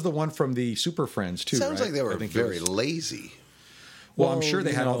 that was the one from the Super Friends too. Sounds right? like they were very lazy. Well, I'm sure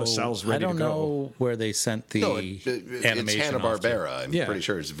they had all the cells ready to go. I don't know where they sent the animation. It's Hanna-Barbera. I'm pretty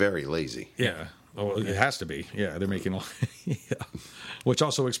sure it's very lazy. Yeah. Oh, it has to be. Yeah, they're making all. Which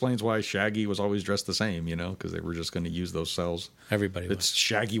also explains why Shaggy was always dressed the same, because they were just going to use those cells. Everybody was. It's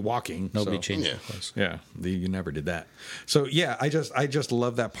Shaggy walking. Nobody changed their clothes. Yeah, you never did that. So yeah, I just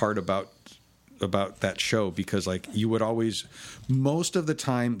love that part about that show because like you would always, most of the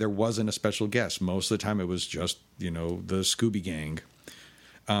time there wasn't a special guest. Most of the time it was just the Scooby Gang.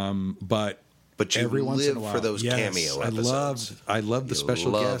 But you every once in a while, for those cameo episodes. I love the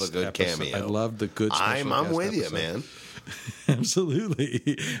special guest. Love a good episode. cameo. I love the good special guest I'm with episode. you, man. Absolutely.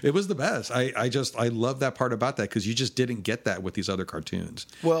 It was the best. I love that part about that because you just didn't get that with these other cartoons.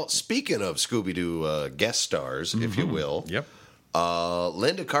 Well, speaking of Scooby-Doo guest stars, if you will. Yep.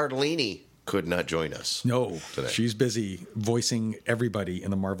 Linda Cardalini could not join us. No, today. She's busy voicing everybody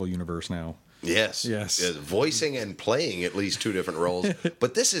in the Marvel Universe now. Yes. Voicing and playing at least two different roles.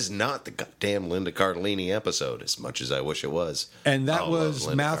 But this is not the goddamn Linda Cardalini episode, as much as I wish it was. And that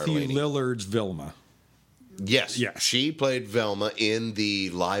was Matthew Lillard's Velma. Yes. She played Velma in the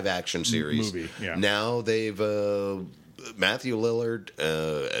live-action series. Movie, yeah. Now they've... Matthew Lillard,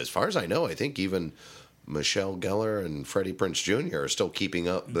 as far as I know, I think even Michelle Gellar and Freddie Prinze Jr. are still keeping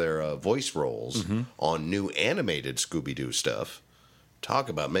up their voice roles on new animated Scooby-Doo stuff. Talk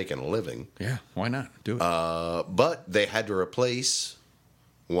about making a living. Yeah, why not? Do it. But they had to replace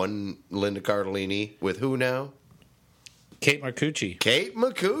one Linda Cardalini with who now? Kate Micucci. Kate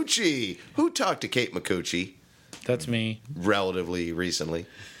Micucci. Who talked to Kate Micucci? That's me. Relatively recently.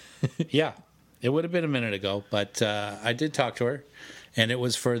 Yeah. It would have been a minute ago, but I did talk to her. And it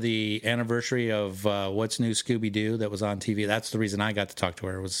was for the anniversary of What's New Scooby Doo that was on TV. That's the reason I got to talk to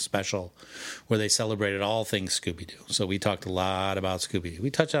her. It was a special where they celebrated all things Scooby Doo. So we talked a lot about Scooby Doo. We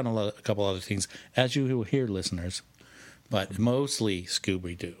touched on a couple other things, as you will hear, listeners, but mostly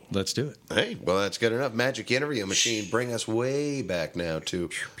Scooby Doo. Let's do it. Hey, well, that's good enough. Magic Interview Machine, bring us way back now to,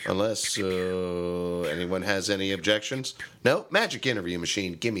 unless anyone has any objections. No, Magic Interview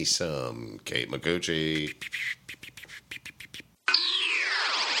Machine, give me some Kate Micucci.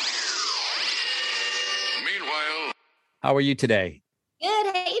 How are you today?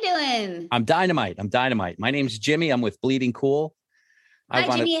 Good. How you doing? I'm dynamite. My name's Jimmy. I'm with Bleeding Cool.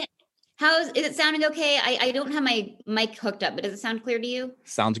 Hi, Jimmy. Is it sounding okay? I don't have my mic hooked up, but does it sound clear to you?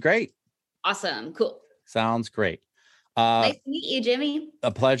 Sounds great. Awesome. Cool. Sounds great. Nice to meet you, Jimmy. The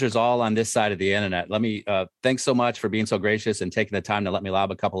pleasure's all on this side of the internet. Let me thanks so much for being so gracious and taking the time to let me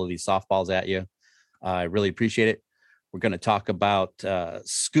lob a couple of these softballs at you. I really appreciate it. We're going to talk about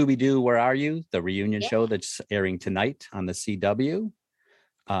Scooby Doo, Where Are You? The reunion show that's airing tonight on the CW.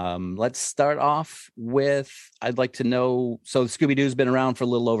 Let's start off with, I'd like to know, so Scooby Doo's been around for a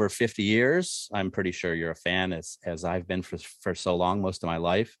little over 50 years. I'm pretty sure you're a fan, as I've been for so long, most of my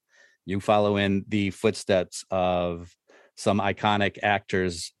life. You follow in the footsteps of some iconic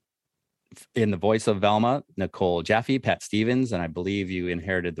actors in the voice of Velma, Nicole Jaffe, Pat Stevens, and I believe you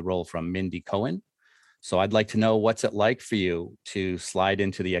inherited the role from Mindy Cohen. So I'd like to know, what's it like for you to slide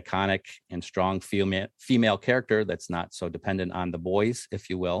into the iconic and strong female character that's not so dependent on the boys, if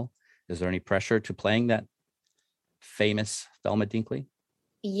you will? Is there any pressure to playing that famous Velma Dinkley?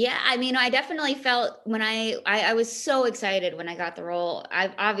 Yeah, I mean, I definitely felt when I was so excited when I got the role.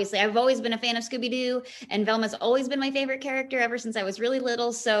 I've always been a fan of Scooby Doo, and Velma's always been my favorite character ever since I was really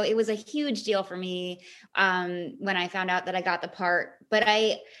little. So it was a huge deal for me when I found out that I got the part. But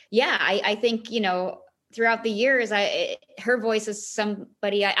I think, throughout the years, her voice is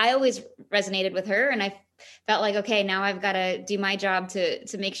somebody I always resonated with her, and I felt like, okay, now I've got to do my job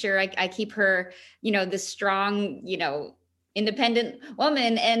to make sure I keep her, this strong, independent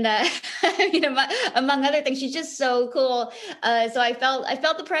woman, and among other things, she's just so cool. So I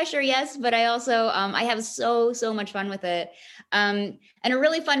felt the pressure, yes, but I also I have so much fun with it. And a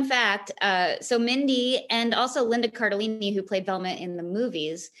really fun fact, so Mindy and also Linda Cardalini, who played Velma in the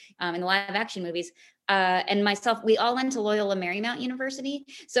movies, in the live action movies, and myself, we all went to Loyola Marymount University.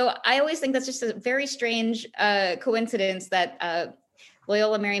 So I always think that's just a very strange coincidence that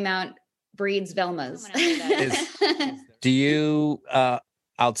Loyola Marymount breeds Velmas. Do you,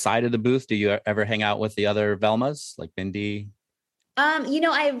 outside of the booth, do you ever hang out with the other Velmas, like Mindy?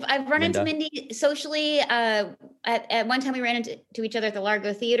 I've run Linda? into Mindy socially. At one time we ran into each other at the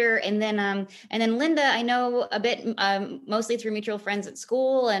Largo Theater, and then Linda I know a bit, mostly through mutual friends at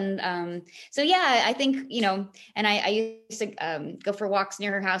school, and so yeah, I think and I used to go for walks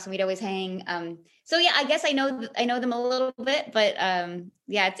near her house, and we'd always hang. So yeah, I guess I know them a little bit, but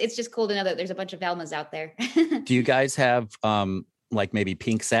yeah, it's just cool to know that there's a bunch of Velmas out there. Do you guys have like maybe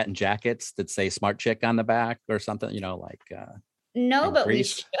pink satin jackets that say "Smart Chick" on the back or something? No, but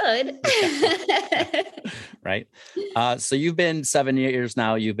Greece. we should. Right. So you've been 7 years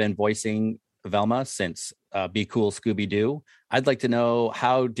now. You've been voicing Velma since Be Cool Scooby Doo. I'd like to know,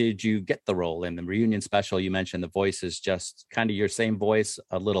 how did you get the role in the reunion special? You mentioned the voice is just kind of your same voice,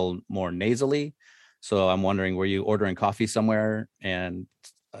 a little more nasally. So I'm wondering, were you ordering coffee somewhere and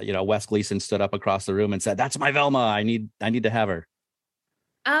Wes Gleason stood up across the room and said, "That's my Velma. I need to have her"?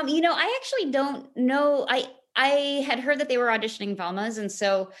 I actually don't know. I had heard that they were auditioning Velmas, and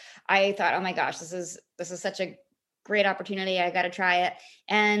so I thought, oh my gosh, this is such a great opportunity. I got to try it.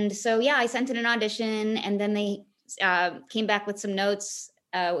 And so, yeah, I sent in an audition, and then they came back with some notes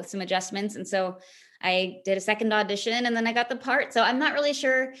with some adjustments. And so I did a second audition, and then I got the part. So I'm not really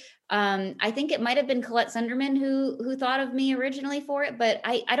sure. I think it might have been Colette Sunderman who thought of me originally for it, but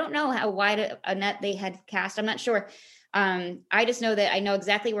I don't know how wide a net they had cast. I'm not sure. I just know that I know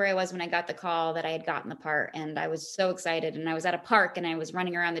exactly where I was when I got the call that I had gotten the part, and I was so excited, and I was at a park and I was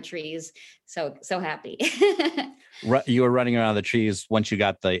running around the trees. So happy. You were running around the trees once you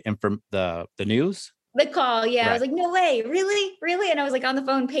got the news? The call. Yeah. Right. I was like, no way. Really? And I was like on the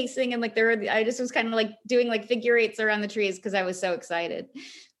phone pacing, and I just was kind of like doing like figure eights around the trees because I was so excited.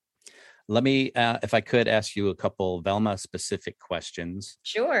 Let me, if I could ask you a couple Velma specific questions.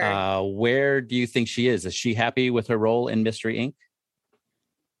 Sure. Where do you think she is? Is she happy with her role in Mystery Inc.?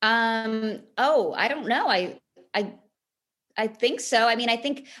 I don't know. I think so. I mean, I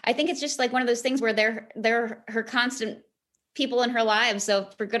think it's just like one of those things where they're her constant people in her lives. So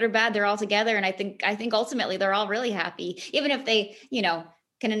for good or bad, they're all together. And I think ultimately they're all really happy, even if they,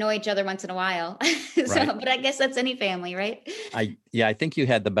 can annoy each other once in a while. Right. But I guess that's any family, right? I think you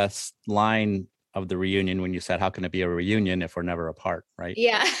had the best line of the reunion when you said, "How can it be a reunion if we're never apart?" Right?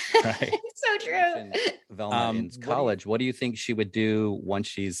 Yeah. Right. So true. Velma in college. What do you think she would do once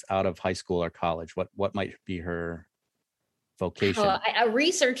she's out of high school or college? What might be her vocation? A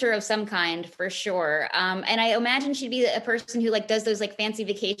researcher of some kind, for sure. And I imagine she'd be a person who like does those like fancy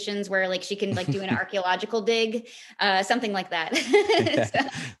vacations where like she can like do an archaeological dig, something like that. So.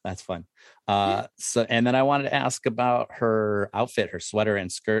 That's fun. And then I wanted to ask about her outfit. Her sweater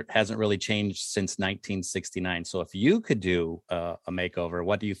and skirt hasn't really changed since 1969. So if you could do a makeover,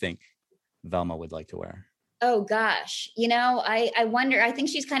 what do you think Velma would like to wear? Oh gosh, I wonder. I think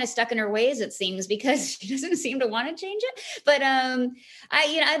she's kind of stuck in her ways. It seems because she doesn't seem to want to change it. But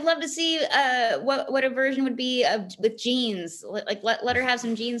I'd love to see what a version would be with jeans. Like let her have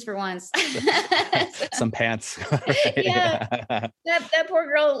some jeans for once. Some pants. Yeah, that poor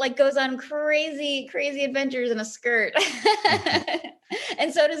girl like goes on crazy adventures in a skirt,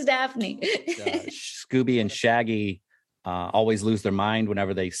 and so does Daphne. Scooby and Shaggy always lose their mind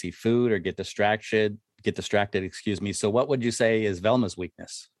whenever they see food or get distracted, excuse me. So what would you say is Velma's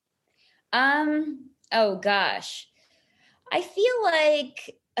weakness? Oh gosh. I feel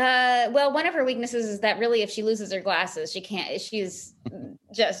like one of her weaknesses is that really if she loses her glasses, she's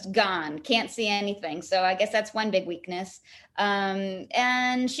just gone, can't see anything. So I guess that's one big weakness.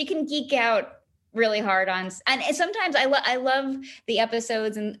 And she can geek out really hard on, and sometimes I love the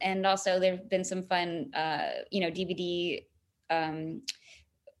episodes, and also there've been some fun DVD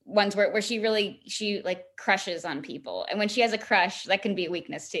ones where she like crushes on people, and when she has a crush, that can be a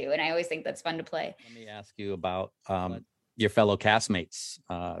weakness too, and I always think that's fun to play. Let me ask you about your fellow castmates,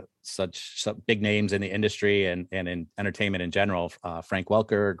 such big names in the industry and in entertainment in general. Frank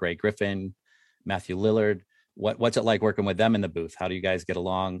Welker, Greg Griffin, Matthew Lillard. What's it like working with them in the booth? How do you guys get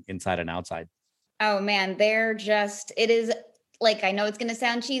along inside and outside? Oh man, it is like, I know it's going to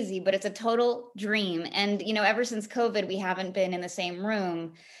sound cheesy, but it's a total dream. And, ever since COVID, we haven't been in the same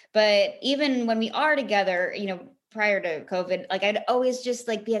room, but even when we are together, prior to COVID, like I'd always just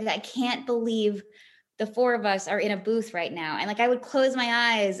like I can't believe the four of us are in a booth right now. And like, I would close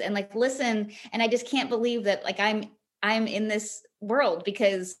my eyes and like listen. And I just can't believe that like I'm in this world,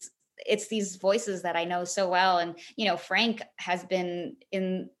 because it's these voices that I know so well. And, Frank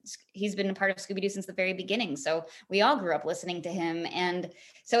he's been a part of Scooby Doo since the very beginning. So we all grew up listening to him. And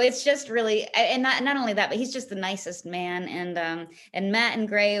so it's just really, and not only that, but he's just the nicest man. And Matt and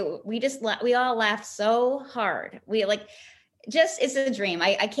Gray, we all laughed so hard. It's a dream.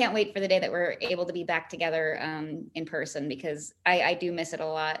 I can't wait for the day that we're able to be back together in person, because I do miss it a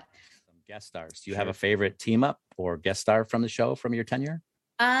lot. Some guest stars. Do you have a favorite team up or guest star from the show from your tenure?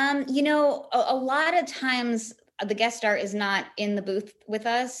 A lot of times the guest star is not in the booth with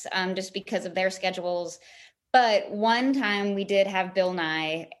us, just because of their schedules. But one time we did have Bill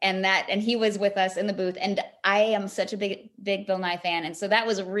Nye, and he was with us in the booth, and I am such a big Bill Nye fan. And so that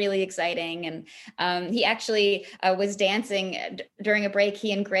was really exciting. And he actually was dancing during a break.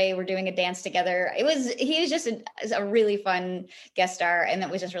 He and Gray were doing a dance together. He was just a really fun guest star. And that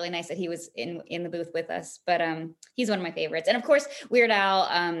was just really nice that he was in the booth with us. But he's one of my favorites. And of course, Weird Al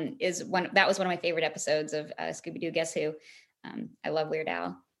that was one of my favorite episodes of Scooby Doo Guess Who. I love Weird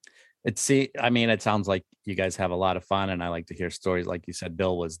Al. It sounds like you guys have a lot of fun, and I like to hear stories. Like you said,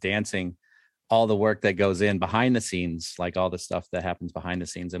 Bill was dancing, all the work that goes in behind the scenes, like all the stuff that happens behind the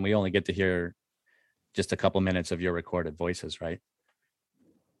scenes. And we only get to hear just a couple minutes of your recorded voices, right?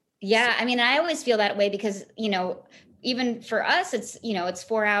 Yeah. I always feel that way because, even for us, it's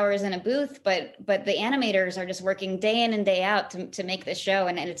 4 hours in a booth, but the animators are just working day in and day out to make this show.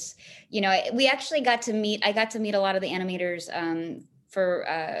 And it's, we actually I got to meet a lot of the animators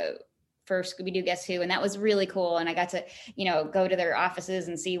for Scooby Doo Guess Who, and that was really cool. And I got to, go to their offices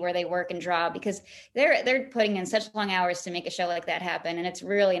and see where they work and draw, because they're putting in such long hours to make a show like that happen, and it's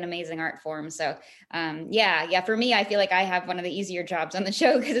really an amazing art form. So, for me, I feel like I have one of the easier jobs on the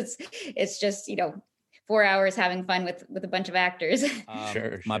show, because it's just 4 hours having fun with a bunch of actors.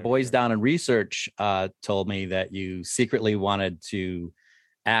 Sure. My boys down in research told me that you secretly wanted to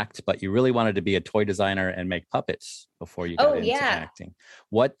act, but you really wanted to be a toy designer and make puppets before you got into acting.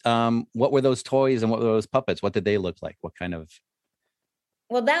 What were those toys and what were those puppets? What did they look like? What kind of?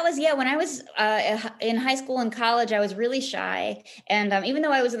 Well, that was, when I was in high school and college, I was really shy. And even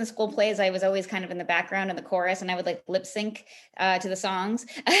though I was in the school plays, I was always kind of in the background in the chorus, and I would like lip sync to the songs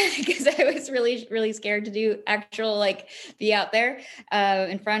because I was really, really scared to do actual, be out there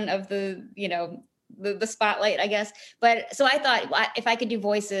in front of the spotlight, I guess. But so I thought if I could do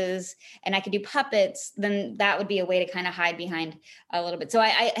voices and I could do puppets, then that would be a way to kind of hide behind a little bit. So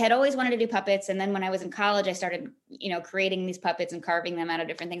I had always wanted to do puppets. And then when I was in college, I started, creating these puppets and carving them out of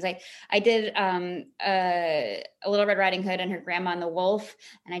different things. I did a Little Red Riding Hood and her grandma and the wolf.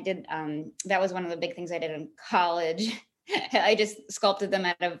 And I did, that was one of the big things I did in college. I just sculpted them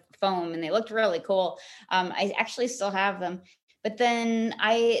out of foam and they looked really cool. I actually still have them. But then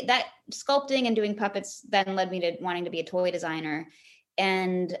that sculpting and doing puppets then led me to wanting to be a toy designer.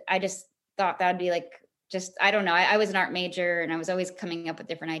 And I just thought that would be just, I don't know. I was an art major and I was always coming up with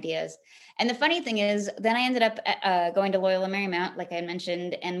different ideas. And the funny thing is, then I ended up going to Loyola Marymount, like I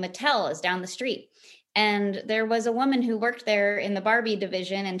mentioned, and Mattel is down the street. And there was a woman who worked there in the Barbie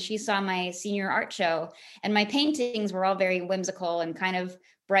division, and she saw my senior art show. And my paintings were all very whimsical and kind of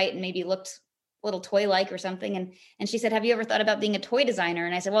bright and maybe looked a little toy-like or something. And she said, have you ever thought about being a toy designer?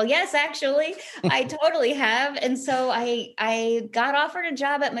 And I said, well, yes, actually, I totally have. And so I got offered a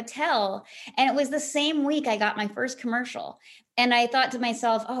job at Mattel, and it was the same week I got my first commercial. And I thought to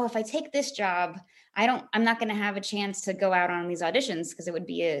myself, oh, if I take this job, I'm not going to have a chance to go out on these auditions because it would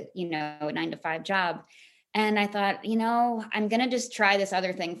be a 9-to-5 job. And I thought, I'm going to just try this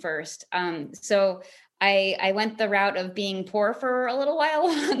other thing first. So I went the route of being poor for a little while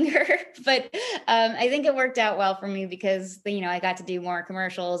longer, but I think it worked out well for me because, I got to do more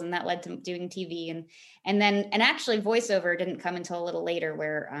commercials, and that led to doing TV. And actually voiceover didn't come until a little later,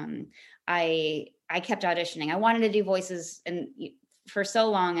 where I kept auditioning. I wanted to do voices for so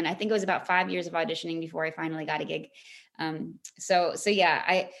long. And I think it was about 5 years of auditioning before I finally got a gig. So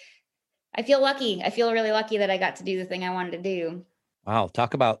yeah, I feel lucky. I feel really lucky that I got to do the thing I wanted to do. Wow.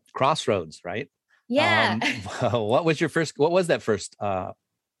 Talk about crossroads, right? Yeah. What was that first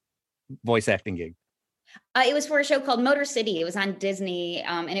voice acting gig? It was for a show called Motor City. It was on Disney.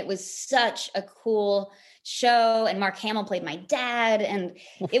 And it was such a cool show. And Mark Hamill played my dad, and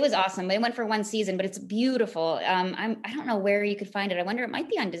it was awesome. It went for 1 season, but it's beautiful. I don't know where you could find it. I wonder, it might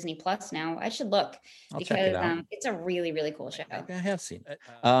be on Disney Plus now. I should look because it's a really, really cool show. I have seen it.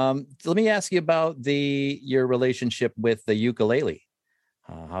 Let me ask you about your relationship with the ukulele.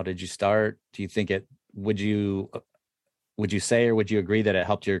 How did you start? Do you think would you say, or would you agree that it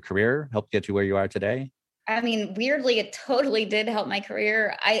helped your career, helped get you where you are today? I mean, weirdly, it totally did help my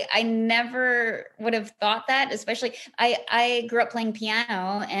career. I never would have thought that, especially I grew up playing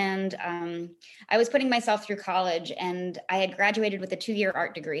piano, and I was putting myself through college, and I had graduated with a 2-year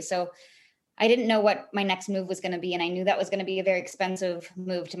art degree. So I didn't know what my next move was going to be. And I knew that was going to be a very expensive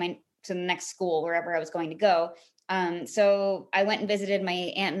move to the next school, wherever I was going to go. So I went and visited my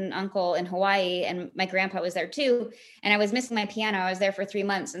aunt and uncle in Hawaii, and my grandpa was there too. And I was missing my piano. I was there for 3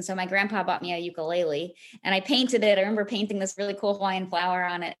 months. And so my grandpa bought me a ukulele, and I painted it. I remember painting this really cool Hawaiian flower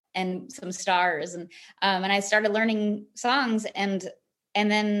on it and some stars. And I started learning songs, and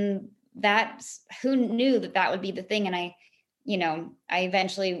then who knew that would be the thing. And I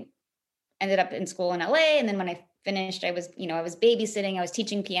eventually ended up in school in LA. And then when I finished, I was babysitting, I was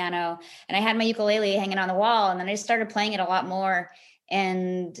teaching piano, and I had my ukulele hanging on the wall, and then I started playing it a lot more.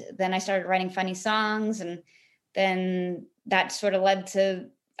 And then I started writing funny songs, and then that sort of led to,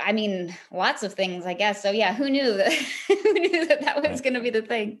 lots of things, I guess. So yeah, who knew that was going to be the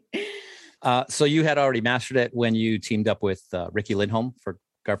thing? So you had already mastered it when you teamed up with Ricky Lindholm for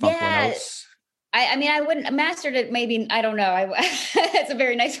Garfunkel and Oats. I wouldn't mastered it. Maybe, I don't know. It's a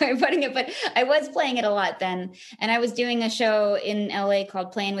very nice way of putting it, but I was playing it a lot then. And I was doing a show in LA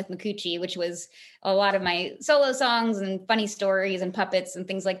called Playing with Micucci, which was a lot of my solo songs and funny stories and puppets and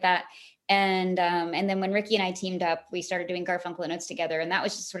things like that. And then when Ricky and I teamed up, we started doing Garfunkel and Oats together. And that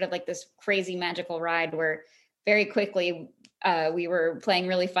was just sort of like this crazy magical ride where very quickly we were playing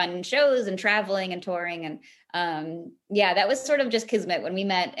really fun shows and traveling and touring. And that was sort of just kismet. When we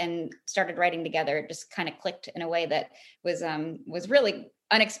met and started writing together, it just kind of clicked in a way that was really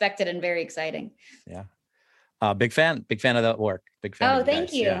unexpected and very exciting. Yeah. Big fan of that work. Big fan. Oh,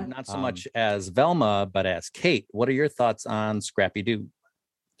 thank you. Yeah, not so much as Velma, but as Kate. What are your thoughts on Scrappy Doo?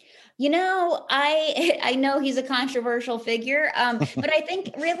 I know he's a controversial figure, but I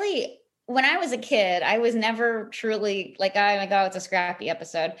think really, when I was a kid, I was never truly like, oh my God, it's a Scrappy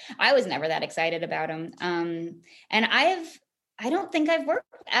episode. I was never that excited about him. And I don't think I've worked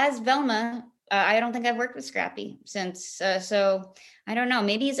as Velma. I don't think I've worked with Scrappy since. So I don't know.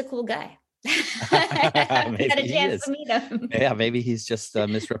 Maybe he's a cool guy. Had a chance to meet him. Yeah, maybe he's just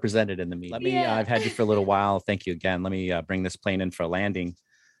misrepresented in the media. I've had you for a little while. Thank you again. Let me bring this plane in for a landing.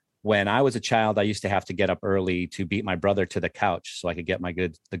 When I was a child, I used to have to get up early to beat my brother to the couch so I could get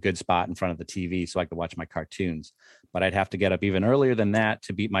the good spot in front of the TV so I could watch my cartoons. But I'd have to get up even earlier than that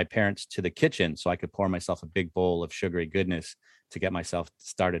to beat my parents to the kitchen so I could pour myself a big bowl of sugary goodness to get myself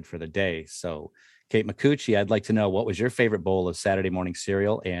started for the day. So, Kate Micucci, I'd like to know, what was your favorite bowl of Saturday morning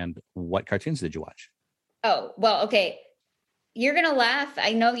cereal, and what cartoons did you watch? Oh, well, okay. You're going to laugh.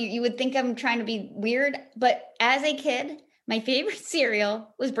 I know you would think I'm trying to be weird, but as a kid, my favorite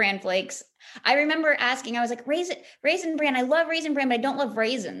cereal was Bran Flakes. I remember asking, I was like, Raisin Bran. I love Raisin Bran, but I don't love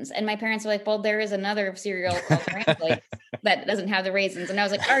raisins. And my parents were like, well, there is another cereal called Bran Flakes that doesn't have the raisins. And I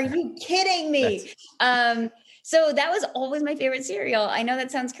was like, are you kidding me? So that was always my favorite cereal. I know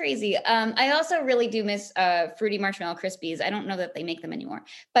that sounds crazy. I also really do miss Fruity Marshmallow Krispies. I don't know that they make them anymore.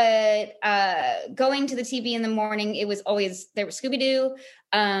 But going to the TV in the morning, it was always, there was Scooby Doo.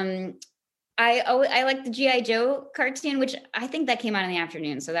 I liked the G.I. Joe cartoon, which I think that came out in the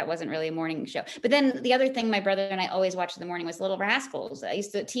afternoon, so that wasn't really a morning show. But then the other thing my brother and I always watched in the morning was Little Rascals.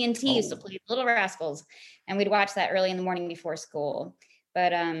 TNT used to play Little Rascals, and we'd watch that early in the morning before school.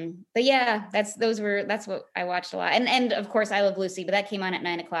 But yeah, that's what I watched a lot. And of course, I Love Lucy, but that came on at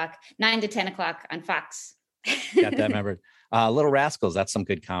 9 to 10 o'clock on Fox. Got that remembered. Little Rascals, that's some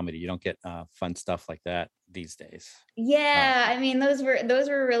good comedy. You don't get fun stuff like that these days. Yeah, I mean, those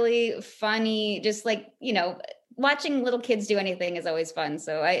were really funny. Just like, watching little kids do anything is always fun.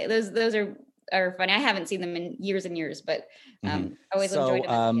 So those are funny. I haven't seen them in years and years, but always enjoyed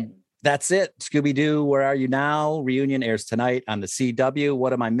them as a kid. That's it. Scooby Doo, Where Are You Now? Reunion airs tonight on the CW.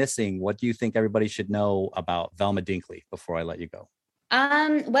 What am I missing? What do you think everybody should know about Velma Dinkley before I let you go?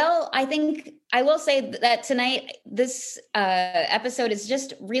 Well, I think I will say that tonight, this episode is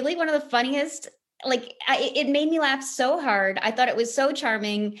just really one of the funniest. Like, it made me laugh so hard. I thought it was so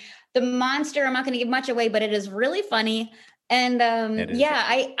charming. The monster, I'm not going to give much away, but it is really funny. And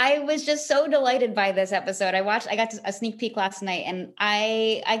I was just so delighted by this episode. I got a sneak peek last night, and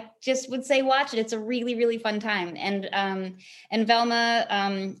I just would say watch it. It's a really, really fun time. And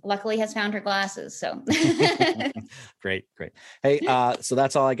Velma luckily has found her glasses. So Great. Hey, so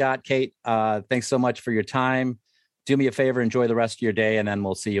that's all I got. Kate, thanks so much for your time. Do me a favor, enjoy the rest of your day, and then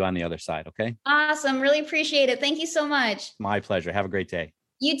we'll see you on the other side. Okay. Awesome. Really appreciate it. Thank you so much. My pleasure. Have a great day.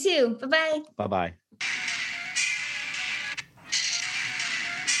 You too. Bye-bye. Bye-bye.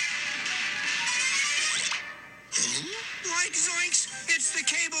 Like Zoinks, it's the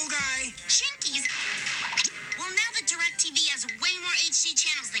cable guy. Shinkies. Well, now that DirecTV has way more HD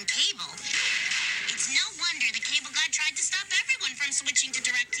channels than cable, it's no wonder the cable guy tried to stop everyone from switching to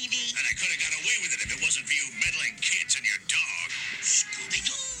DirecTV. And I could have got away with it if it wasn't for you meddling kids and your dog. Scooby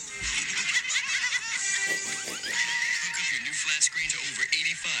Doo. Hook up your new flat screen to over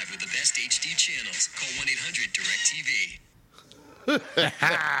 85 with the best HD channels. Call 1-800-DirecTV.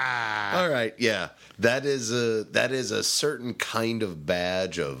 All right, yeah, that is a certain kind of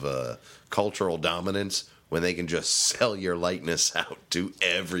badge of cultural dominance when they can just sell your likeness out to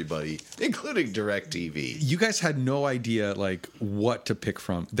everybody, including DirecTV. You guys had no idea like what to pick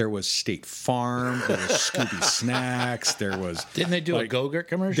from. There was State Farm, there was Scooby Snacks, there was Didn't they do a Go-Gurt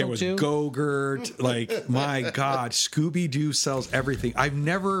commercial There was too? Go-Gurt. Like, my God, Scooby Doo sells everything. I've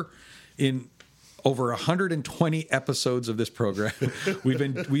never in over 120 episodes of this program, we've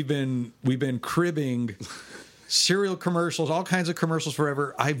been cribbing cereal commercials, all kinds of commercials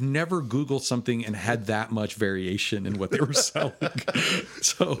forever. I've never Googled something and had that much variation in what they were selling.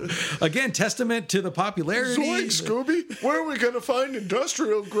 So, again, testament to the popularity. Zoinks, Scooby, where are we going to find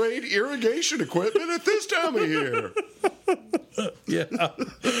industrial grade irrigation equipment at this time of year? Yeah,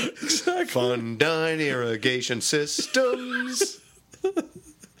 exactly. Fundine Irrigation Systems.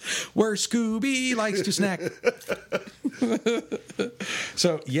 Where Scooby likes to snack.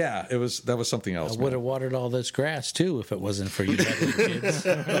 So yeah, that was something else. I would have watered all this grass too if it wasn't for you kids.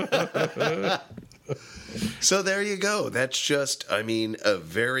 So there you go. That's just, a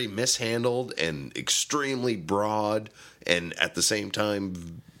very mishandled and extremely broad and at the same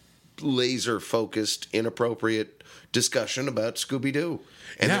time laser focused, inappropriate discussion about Scooby Doo.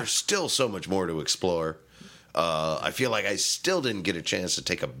 And there's still so much more to explore. I feel like I still didn't get a chance to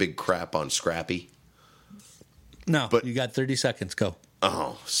take a big crap on Scrappy. No, but you got 30 seconds. Go.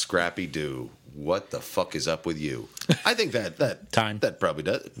 Oh, Scrappy Doo. What the fuck is up with you? I think that time. That probably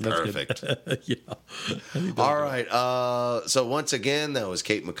does. Perfect. Yeah. All right. So once again, that was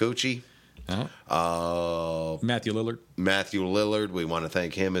Kate Micucci. Matthew Lillard. Matthew Lillard. We want to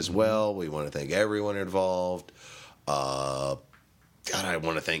thank him as well. We want to thank everyone involved. God, I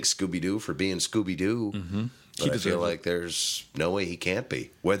want to thank Scooby Doo for being Scooby Doo. Mm-hmm. But I feel like there's no way he can't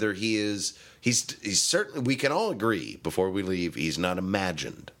be. Whether he's certainly, we can all agree before we leave, he's not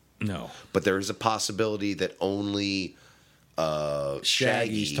imagined. No. But there is a possibility that only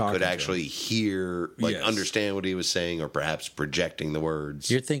Shaggy could actually hear, understand what he was saying, or perhaps projecting the words.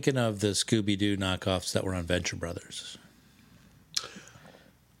 You're thinking of the Scooby Doo knockoffs that were on Venture Brothers.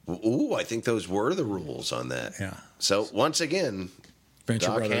 Ooh, I think those were the rules on that. Yeah. So once again, Venture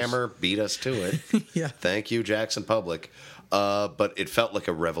Doc Brothers. Hammer beat us to it. Yeah. Thank you, Jackson Public. But it felt like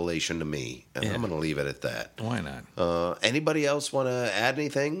a revelation to me, and I'm going to leave it at that. Why not? Anybody else want to add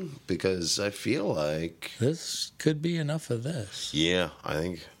anything? Because I feel like this could be enough of this. Yeah, I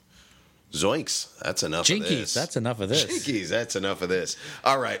think Zoinks. That's enough of this. Jinkies, that's enough of this. Jinkies, that's enough of this.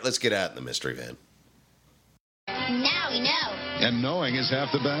 All right, let's get out in the mystery van. Now we know. And knowing is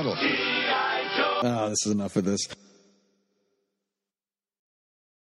half the battle. Oh, this is enough of this.